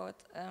user, about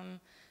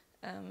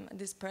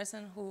this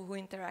person who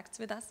interacts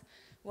with us,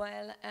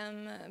 while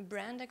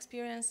brand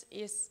experience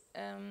is,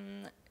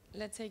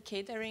 let's say,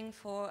 catering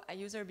for a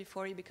user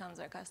before he becomes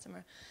our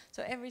customer.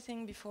 So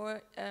everything before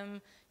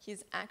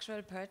his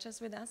actual purchase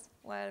with us,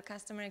 while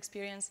customer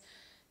experience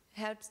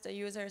helps the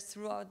users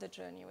throughout the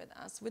journey with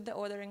us, with the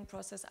ordering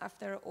process,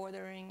 after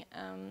ordering,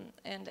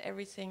 and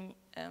everything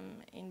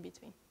in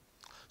between.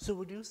 So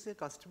would you say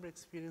customer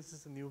experience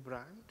is a new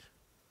brand?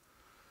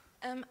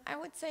 I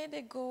would say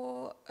they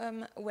go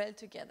well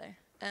together.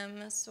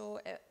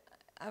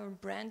 Our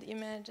brand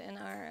image and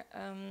our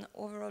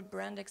overall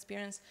brand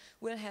experience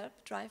will help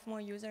drive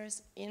more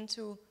users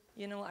into,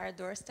 our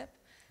doorstep,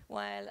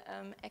 while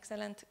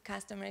excellent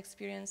customer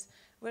experience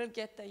will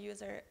get the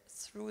user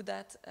through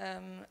that,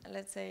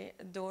 let's say,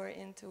 door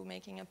into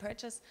making a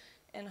purchase,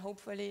 and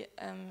hopefully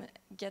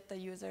get the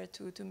user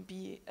to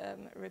be a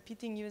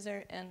repeating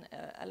user and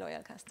a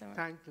loyal customer.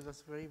 Thank you,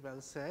 that's very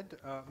well said.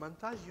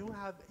 Mantazh, you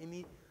have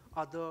any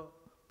other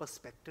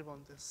perspective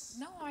on this?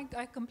 No,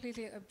 I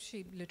completely,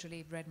 she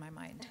literally read my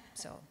mind,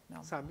 so no.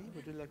 Samy,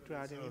 would you like to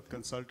add anything? As a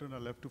consultant,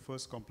 I'll have to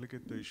first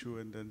complicate the issue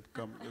and then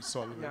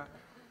solve it.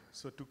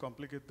 So to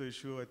complicate the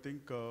issue, I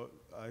think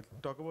I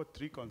talk about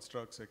three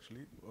constructs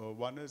actually.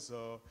 One is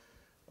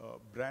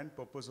brand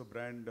purpose or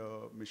brand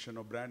mission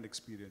or brand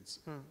experience.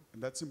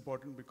 And that's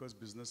important because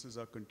businesses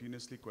are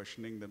continuously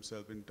questioning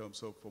themselves in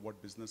terms of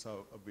what business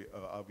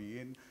are we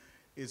in?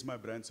 Is my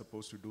brand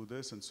supposed to do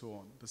this, and so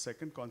on. The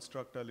second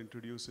construct I'll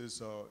introduce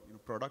is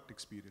product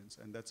experience,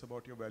 and that's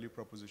about your value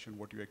proposition,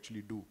 what you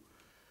actually do.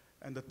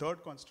 And the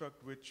third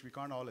construct, which we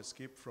can't all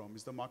escape from,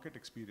 is the market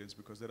experience,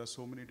 because there are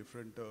so many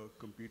different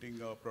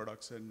competing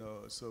products and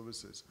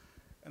services.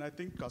 And I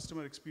think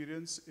customer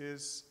experience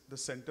is the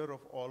center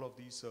of all of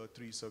these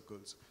three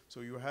circles. So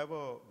you have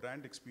a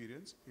brand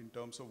experience in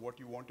terms of what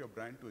you want your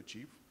brand to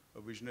achieve, a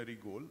visionary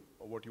goal,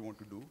 or what you want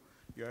to do.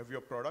 You have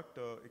your product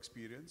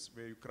experience,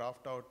 where you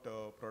craft out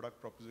product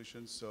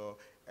propositions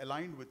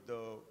aligned with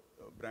the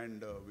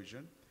brand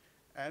vision.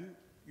 And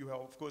you have,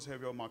 of course,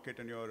 have your market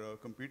and your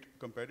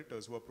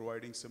competitors who are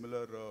providing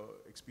similar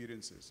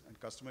experiences. And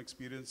customer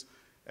experience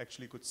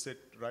actually could sit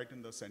right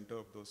in the center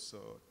of those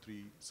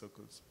three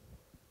circles.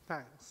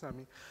 Thanks,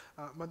 Samy.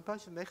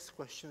 Mantazh, the next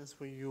question is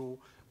for you.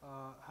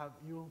 Have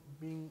you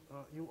been,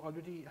 you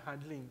already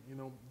handling,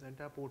 the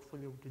entire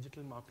portfolio of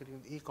digital marketing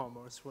and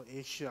e-commerce for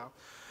Asia.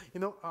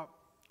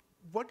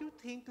 What do you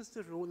think is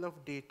the role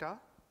of data,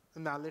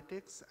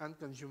 analytics, and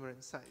consumer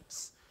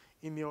insights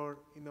in your,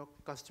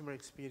 customer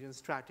experience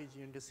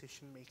strategy and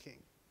decision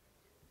making?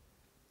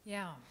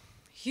 Yeah,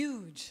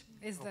 huge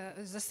is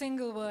the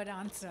single word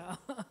answer.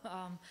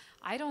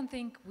 I don't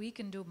think we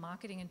can do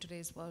marketing in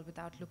today's world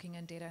without looking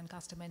at data and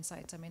customer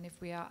insights. I mean, if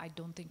we are, I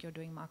don't think you're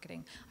doing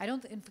marketing.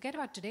 And forget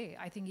about today.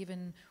 I think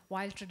even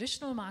while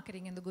traditional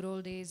marketing in the good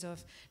old days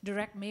of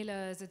direct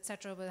mailers,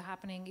 etc., were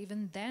happening,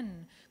 even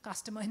then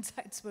customer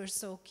insights were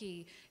so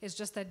key. It's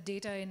just that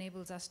data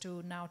enables us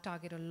to now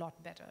target a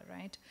lot better,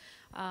 right?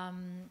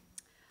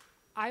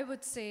 I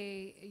would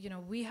say,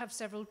 we have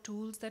several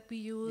tools that we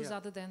use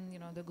other than,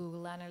 the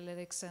Google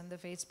Analytics and the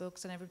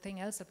Facebooks and everything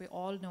else that we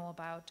all know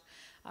about.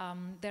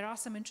 There are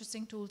some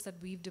interesting tools that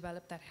we've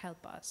developed that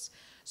help us.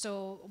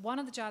 So one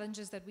of the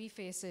challenges that we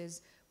face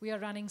is we are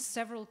running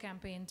several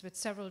campaigns with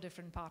several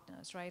different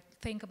partners, right?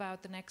 Think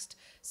about the next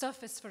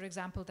Surface, for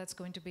example, that's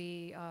going to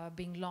be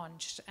being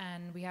launched,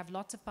 and we have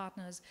lots of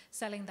partners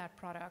selling that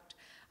product.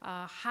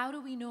 How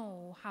do we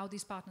know how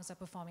these partners are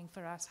performing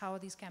for us? How are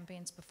these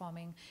campaigns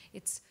performing?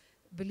 It's,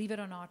 believe it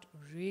or not,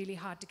 really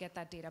hard to get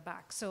that data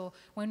back. So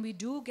when we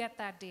do get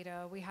that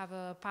data, we have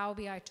a Power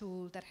BI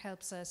tool that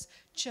helps us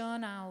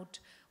churn out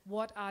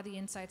what are the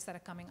insights that are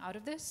coming out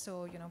of this.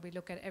 So, we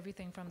look at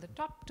everything from the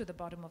top to the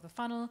bottom of the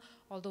funnel,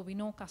 although we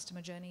know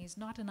customer journey is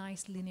not a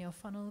nice linear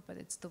funnel, but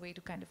it's the way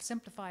to kind of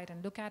simplify it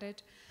and look at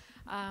it.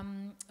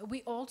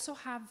 We also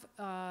have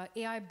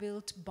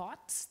AI-built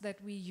bots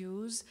that we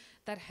use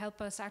that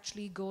help us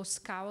actually go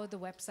scour the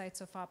websites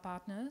of our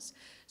partners,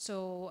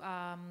 so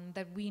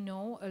that we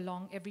know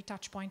along every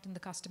touch point in the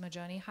customer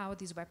journey how are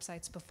these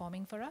websites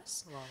performing for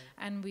us. Wow.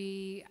 And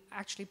we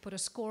actually put a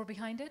score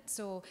behind it,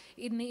 so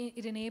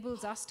it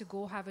enables us to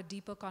go have a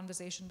deeper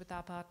conversation with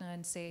our partner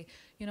and say,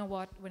 you know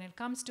what, when it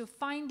comes to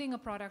finding a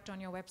product on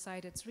your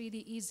website, it's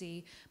really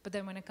easy, but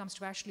then when it comes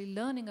to actually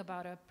learning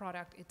about a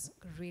product, it's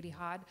really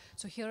hard.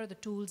 So here are the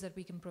tools that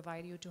we can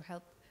provide you to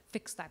help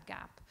fix that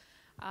gap.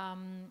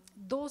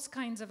 Those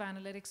kinds of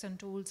analytics and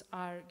tools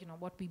are,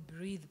 what we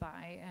breathe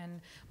by.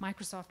 And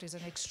Microsoft is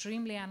an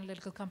extremely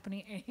analytical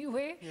company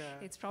anyway. Yeah.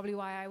 It's probably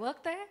why I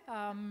work there.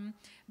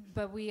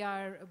 But we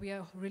are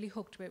really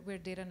hooked. We're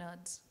data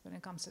nerds when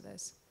it comes to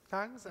this.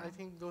 Thanks. I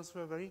think those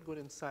were very good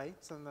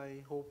insights, and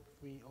I hope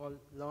we all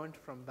learned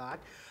from that.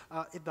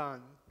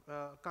 Idan,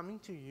 coming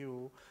to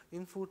you,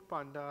 in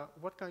Foodpanda,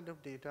 what kind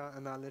of data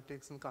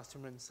analytics and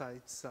customer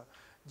insights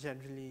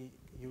generally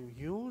you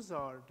use,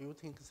 or do you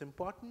think is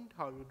important?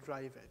 How you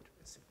drive it?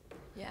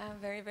 Yeah,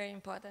 very, very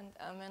important.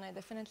 And I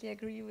definitely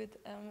agree with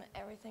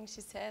everything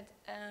she said,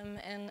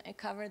 and I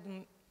covered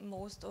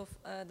most of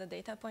the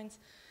data points.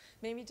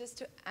 Maybe just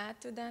to add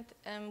to that,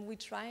 we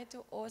try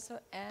to also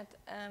add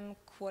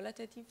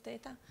qualitative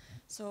data.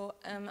 So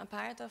a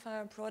part of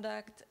our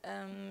product,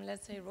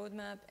 let's say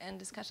roadmap and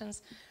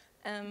discussions,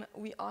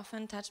 we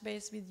often touch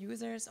base with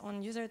users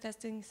on user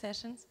testing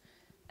sessions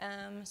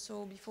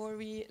So before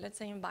we, let's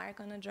say, embark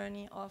on a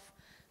journey of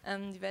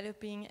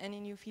developing any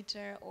new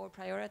feature or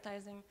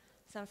prioritizing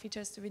some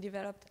features to be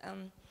developed,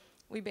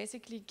 we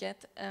basically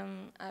get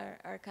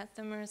our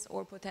customers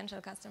or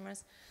potential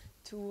customers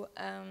to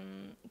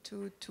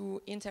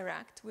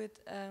interact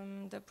with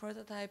the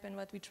prototype and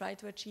what we try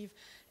to achieve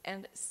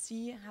and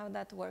see how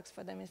that works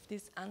for them, if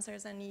this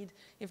answers a need,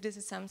 if this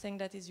is something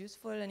that is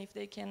useful, and if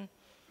they can,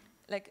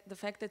 like the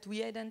fact that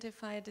we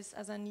identify this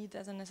as a need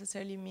doesn't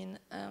necessarily mean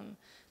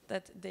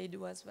that they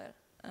do as well.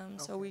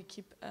 So we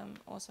keep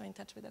also in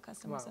touch with the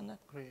customers on that.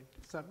 Great.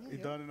 Samy,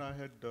 Idan and I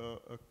had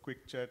a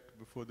quick chat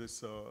before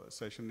this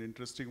session, an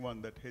interesting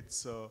one that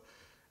hits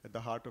at the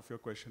heart of your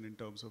question in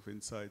terms of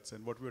insights.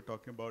 And what we're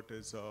talking about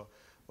is,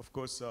 of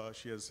course,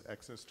 she has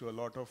access to a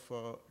lot of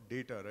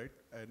data, right?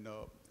 And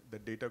the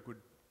data could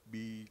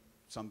be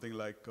something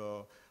like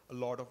a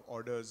lot of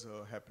orders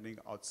happening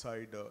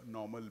outside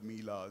normal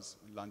meal hours,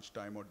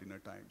 lunchtime or dinner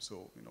time.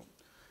 So,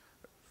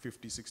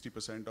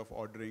 50–60% of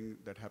ordering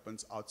that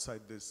happens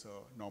outside this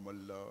normal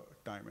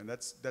time, and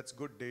that's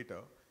good data.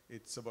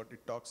 It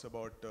talks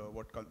about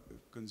what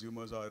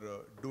consumers are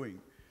doing.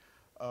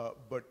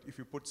 But if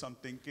you put some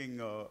thinking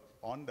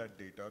on that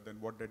data, then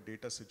what that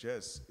data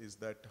suggests is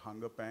that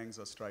hunger pangs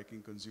are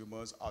striking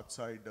consumers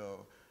outside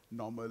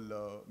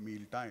normal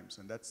meal times,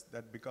 and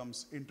that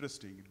becomes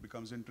interesting. It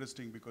becomes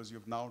interesting because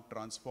you've now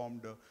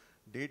transformed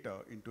data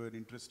into an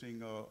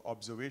interesting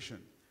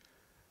observation.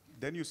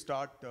 Then you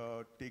start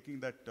taking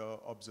that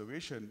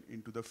observation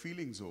into the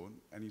feeling zone,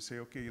 and you say,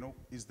 okay,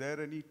 is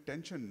there any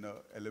tension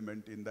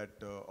element in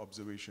that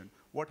observation?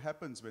 What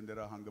happens when there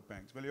are hunger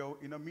pangs? Well, you're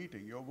in a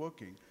meeting, you're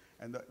working,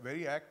 and the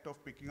very act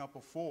of picking up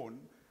a phone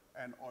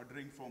and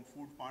ordering from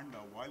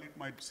Foodpanda, while it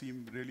might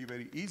seem really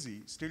very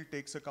easy, still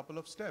takes a couple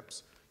of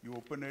steps. You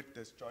open it,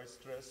 there's choice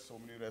stress, so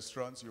many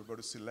restaurants, you've got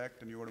to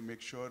select, and you want to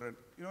make sure, and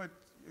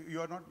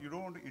you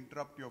don't want to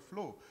interrupt your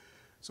flow.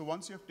 So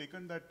once you have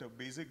taken that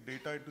basic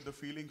data into the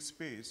feeling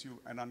space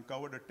and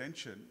uncovered a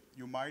tension,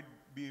 you might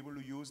be able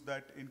to use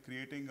that in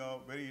creating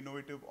very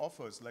innovative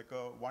offers, like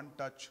a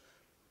one-touch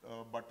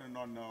button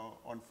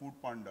on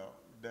Foodpanda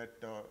that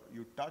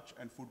you touch,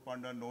 and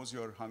Foodpanda knows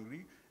you're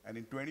hungry, and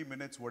in 20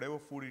 minutes, whatever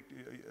food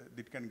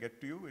it can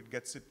get to you, it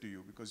gets it to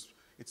you because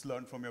it's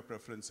learned from your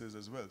preferences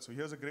as well. So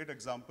here's a great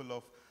example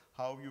of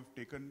how you've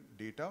taken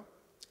data,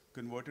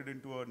 converted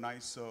into a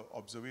nice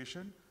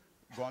observation,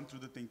 gone through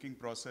the thinking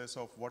process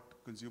of what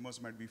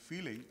consumers might be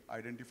feeling,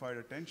 identified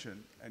a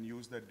tension, and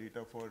used that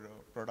data for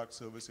product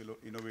service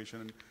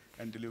innovation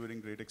and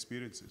delivering great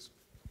experiences.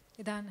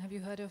 Idan, have you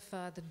heard of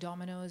the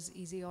Domino's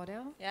Easy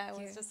Order? Yeah,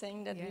 I was just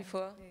saying that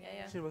before.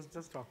 Yeah. She was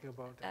just talking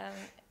about it.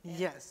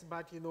 Yes,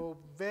 but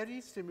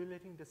very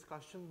stimulating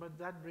discussion, but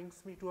that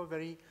brings me to a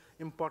very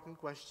important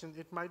question.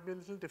 It might be a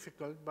little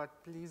difficult,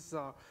 but please,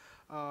 I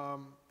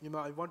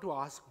want to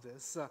ask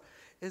this.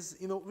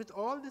 With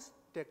all this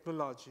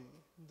technology,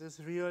 this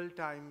real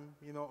time,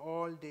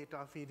 all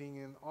data feeding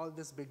in, all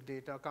this big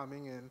data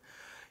coming in,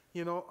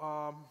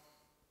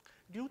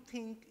 do you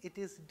think it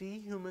is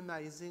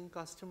dehumanizing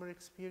customer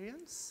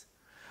experience?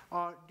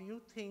 Or do you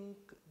think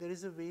there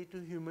is a way to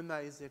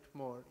humanize it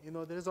more?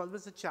 There is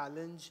always a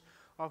challenge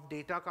of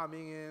data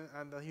coming in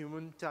and the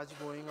human touch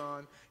going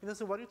on.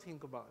 So what do you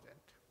think about it?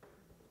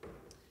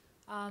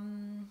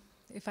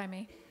 If I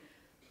may.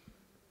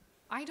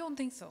 I don't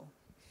think so.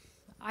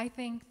 I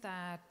think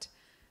that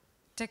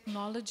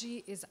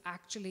technology is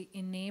actually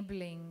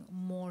enabling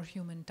more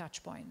human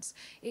touch points.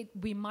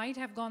 We might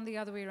have gone the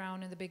other way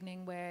around in the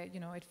beginning where,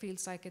 it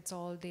feels like it's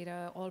all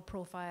data, all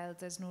profiles,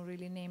 there's no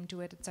really name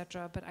to it,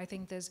 etc. But I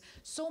think there's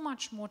so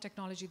much more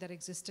technology that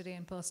exists today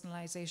in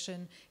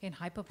personalization, in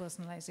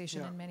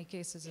hyper-personalization in many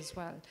cases as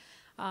well.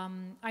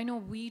 I know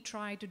we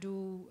try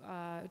to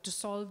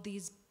solve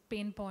these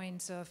pain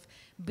points of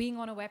being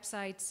on a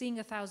website, seeing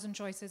 1,000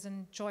 choices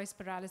in choice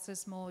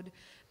paralysis mode,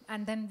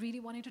 and then really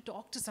wanting to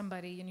talk to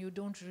somebody, and you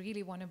don't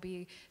really want to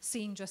be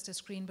seeing just a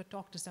screen, but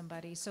talk to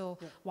somebody. So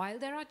while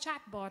there are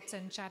chatbots,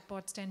 and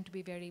chatbots tend to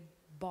be very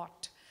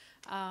bot,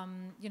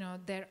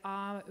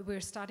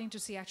 we're starting to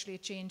see actually a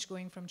change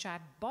going from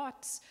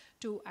chatbots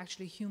to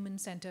actually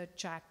human-centered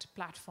chat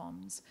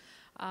platforms.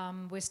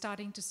 We're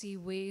starting to see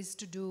ways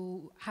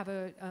to have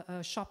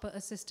a shopper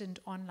assistant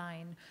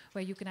online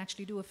where you can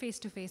actually do a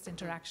face-to-face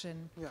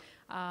interaction.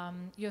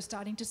 You're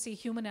starting to see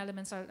human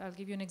elements. I'll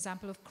give you an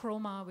example of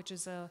Chroma, which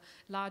is a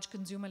large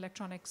consumer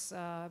electronics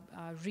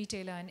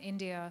retailer in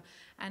India.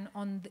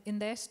 And in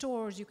their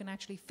stores, you can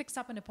actually fix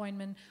up an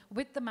appointment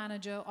with the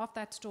manager of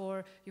that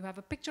store. You have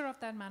a picture of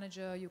that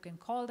manager. You can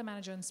call the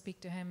manager and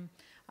speak to him.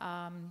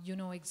 You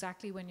know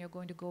exactly when you're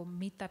going to go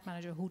meet that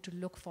manager, who to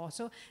look for.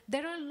 So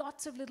there are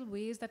lots of little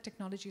ways that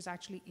technology is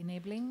actually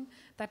enabling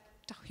that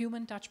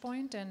human touch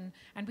point, and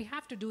we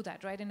have to do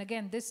that, right? And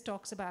again, this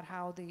talks about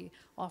how the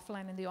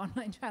offline and the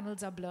online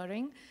channels are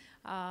blurring.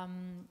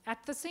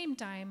 At the same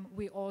time,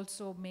 we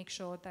also make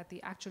sure that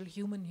the actual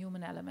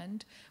human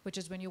element, which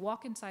is when you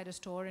walk inside a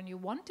store and you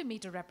want to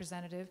meet a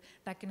representative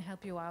that can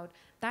help you out,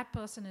 that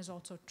person is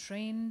also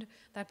trained,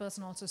 that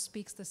person also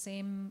speaks the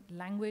same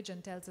language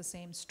and tells the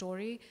same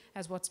story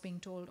as what's being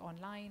told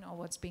online or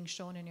what's being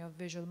shown in your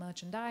visual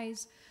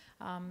merchandise.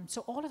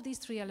 So all of these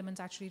three elements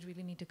actually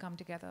really need to come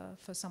together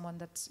for someone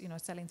that's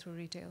selling through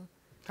retail.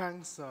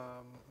 Thanks,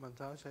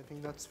 Mantazh. I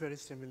think that's very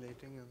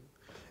stimulating, and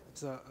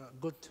it's a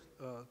good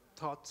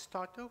thought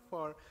starter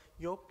for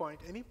your point.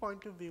 Any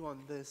point of view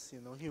on this,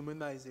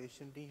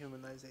 humanization,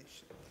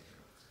 dehumanization?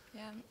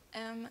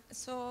 Yeah.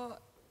 So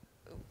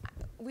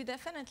we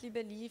definitely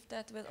believe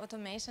that with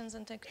automations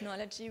and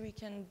technology, we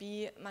can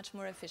be much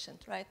more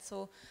efficient, right?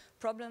 So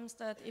problems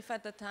that if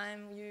at the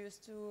time you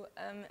used to,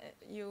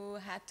 you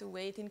had to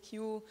wait in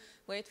queue,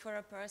 wait for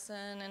a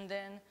person, and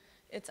then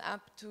it's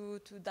up to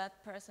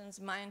that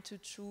person's mind to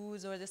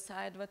choose or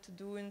decide what to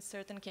do in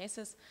certain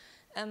cases.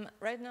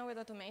 Right now with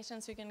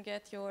automations, you can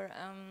get your,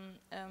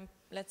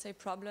 let's say,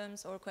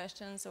 problems or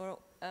questions or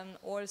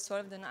all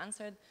solved and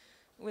answered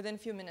within a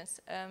few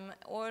minutes,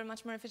 or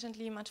much more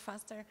efficiently, much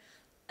faster,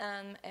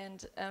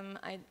 and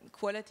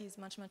quality is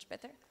much, much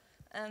better.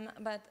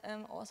 But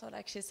also,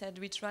 like she said,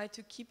 we try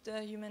to keep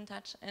the human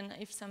touch, and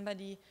if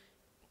somebody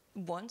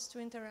wants to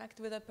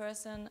interact with a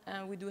person,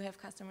 we do have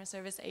customer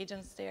service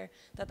agents there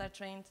that are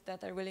trained,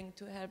 that are willing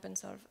to help and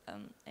solve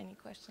any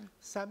question.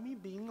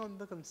 Samy, being on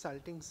the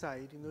consulting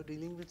side,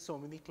 dealing with so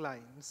many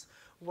clients,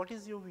 what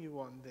is your view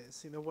on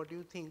this? What do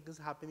you think is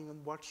happening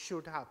and what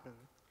should happen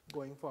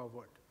going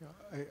forward?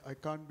 Yeah, I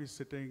can't be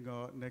sitting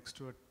next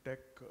to a tech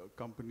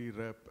company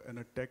rep and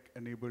a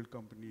tech-enabled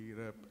company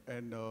rep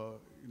and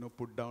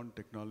put down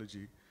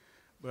technology.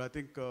 But I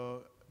think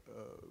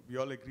we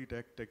all agree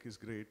tech is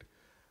great.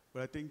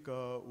 But I think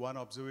one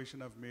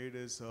observation I've made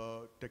is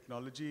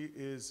technology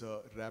is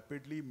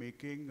rapidly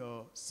making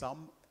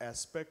some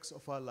aspects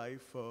of our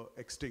life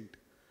extinct.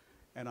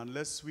 And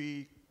unless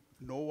we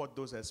know what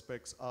those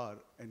aspects are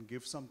and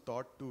give some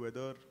thought to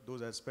whether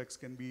those aspects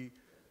can be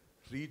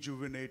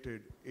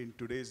rejuvenated in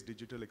today's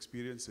digital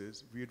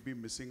experiences, we'd be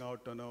missing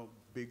out on a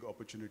big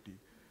opportunity.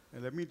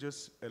 And let me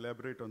just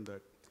elaborate on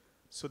that.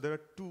 So there are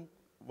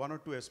one or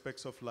two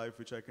aspects of life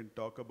which I can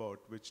talk about,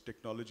 which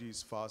technology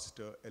is fast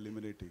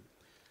eliminating.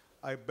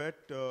 I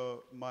bet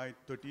my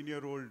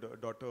 13-year-old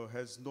daughter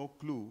has no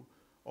clue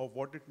of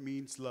what it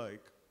means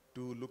like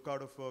to look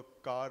out of a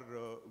car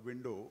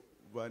window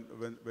when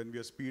we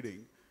are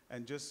speeding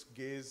and just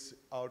gaze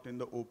out in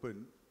the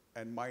open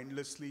and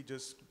mindlessly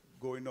just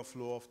go in a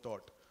flow of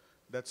thought.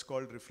 That's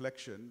called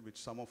reflection, which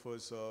some of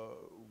us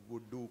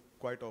would do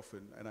quite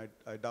often, and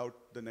I doubt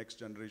the next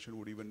generation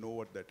would even know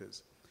what that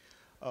is.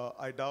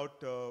 I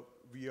doubt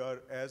we are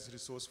as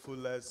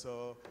resourceful as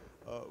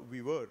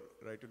we were,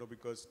 right?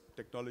 Because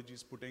technology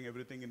is putting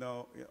everything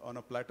on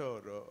a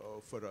platter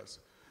for us.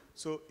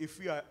 So if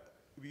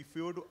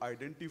we were to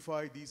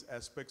identify these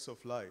aspects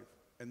of life,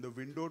 and the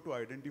window to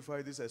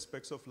identify these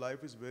aspects of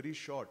life is very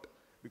short,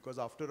 because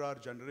after our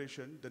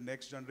generation, the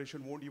next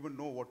generation won't even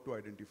know what to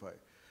identify.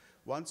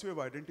 Once you have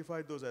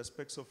identified those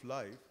aspects of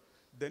life,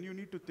 then you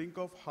need to think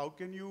of how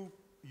can you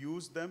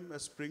use them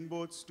as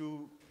springboards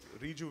to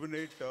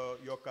rejuvenate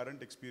your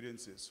current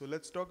experiences. So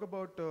let's talk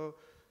about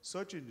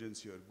search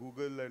engines here,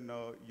 Google and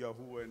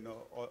Yahoo and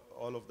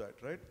all of that,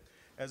 right?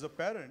 As a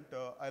parent,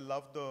 I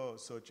love the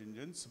search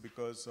engines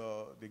because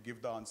they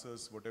give the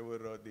answers,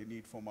 whatever they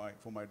need for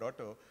my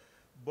daughter.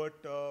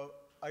 But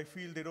I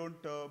feel they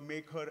don't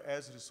make her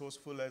as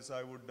resourceful as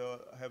I would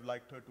have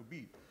liked her to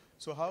be.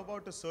 So how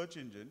about a search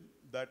engine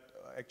that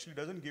actually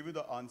doesn't give you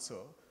the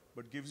answer,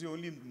 but gives you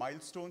only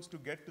milestones to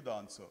get to the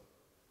answer,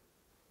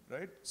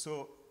 right?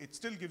 So it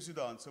still gives you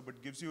the answer,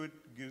 but gives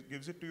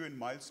it to you in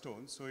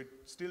milestones, so it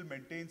still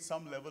maintains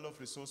some level of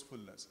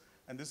resourcefulness.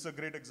 And this is a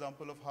great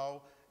example of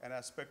how an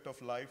aspect of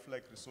life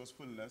like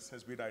resourcefulness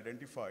has been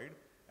identified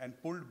and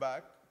pulled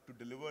back to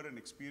deliver an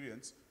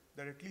experience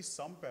that at least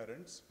some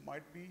parents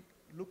might be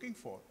looking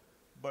for.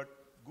 But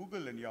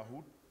Google and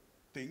Yahoo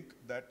think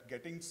that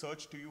getting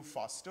search to you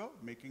faster,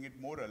 making it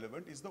more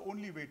relevant, is the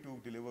only way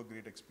to deliver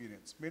great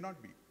experience. May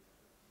not be.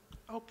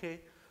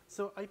 Okay,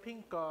 so I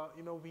think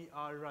we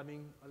are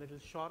running a little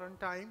short on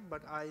time,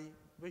 but I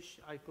wish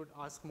I could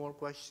ask more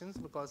questions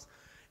because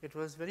it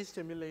was very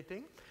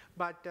stimulating.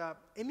 But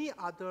any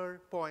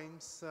other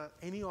points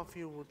any of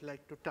you would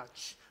like to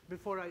touch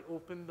before I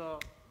open the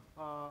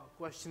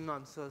question and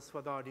answers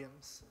for the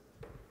audience?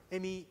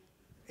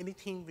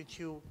 Anything which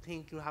you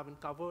think you haven't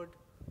covered,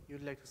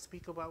 you'd like to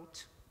speak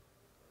about?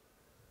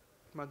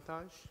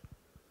 Mantazh?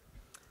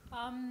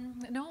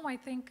 No, I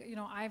think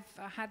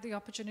I've had the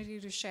opportunity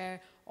to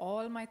share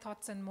all my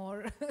thoughts and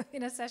more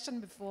in a session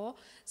before.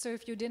 So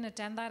if you didn't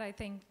attend that, I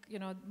think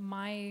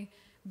my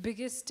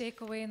biggest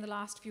takeaway in the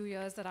last few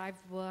years that I've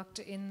worked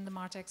in the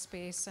MarTech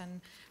space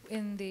and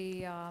in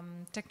the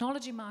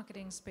technology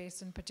marketing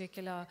space in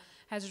particular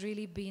has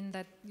really been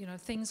that, you know,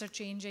 things are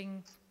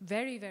changing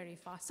very, very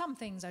fast. Some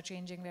things are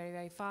changing very,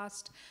 very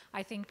fast.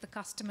 I think the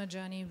customer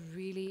journey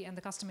really and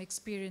the customer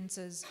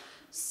experiences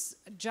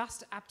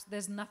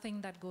there's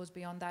nothing that goes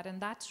beyond that,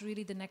 and that's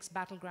really the next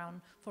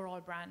battleground for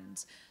all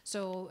brands.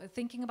 So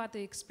thinking about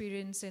the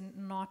experience in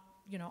not,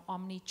 you know,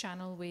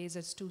 omni-channel ways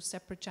as two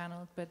separate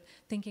channels, but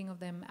thinking of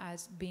them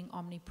as being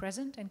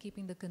omnipresent and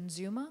keeping the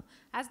consumer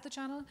as the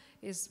channel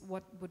is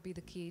what would be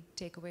the key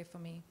takeaway for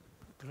me.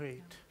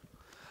 Great.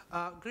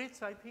 Great.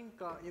 So I think,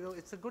 you know,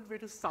 it's a good way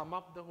to sum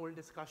up the whole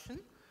discussion.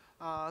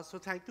 So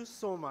thank you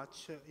so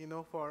much, you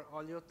know, for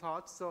all your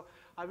thoughts. So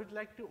I would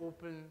like to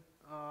open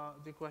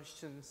the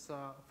questions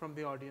from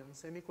the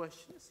audience. Any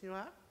questions you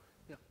have?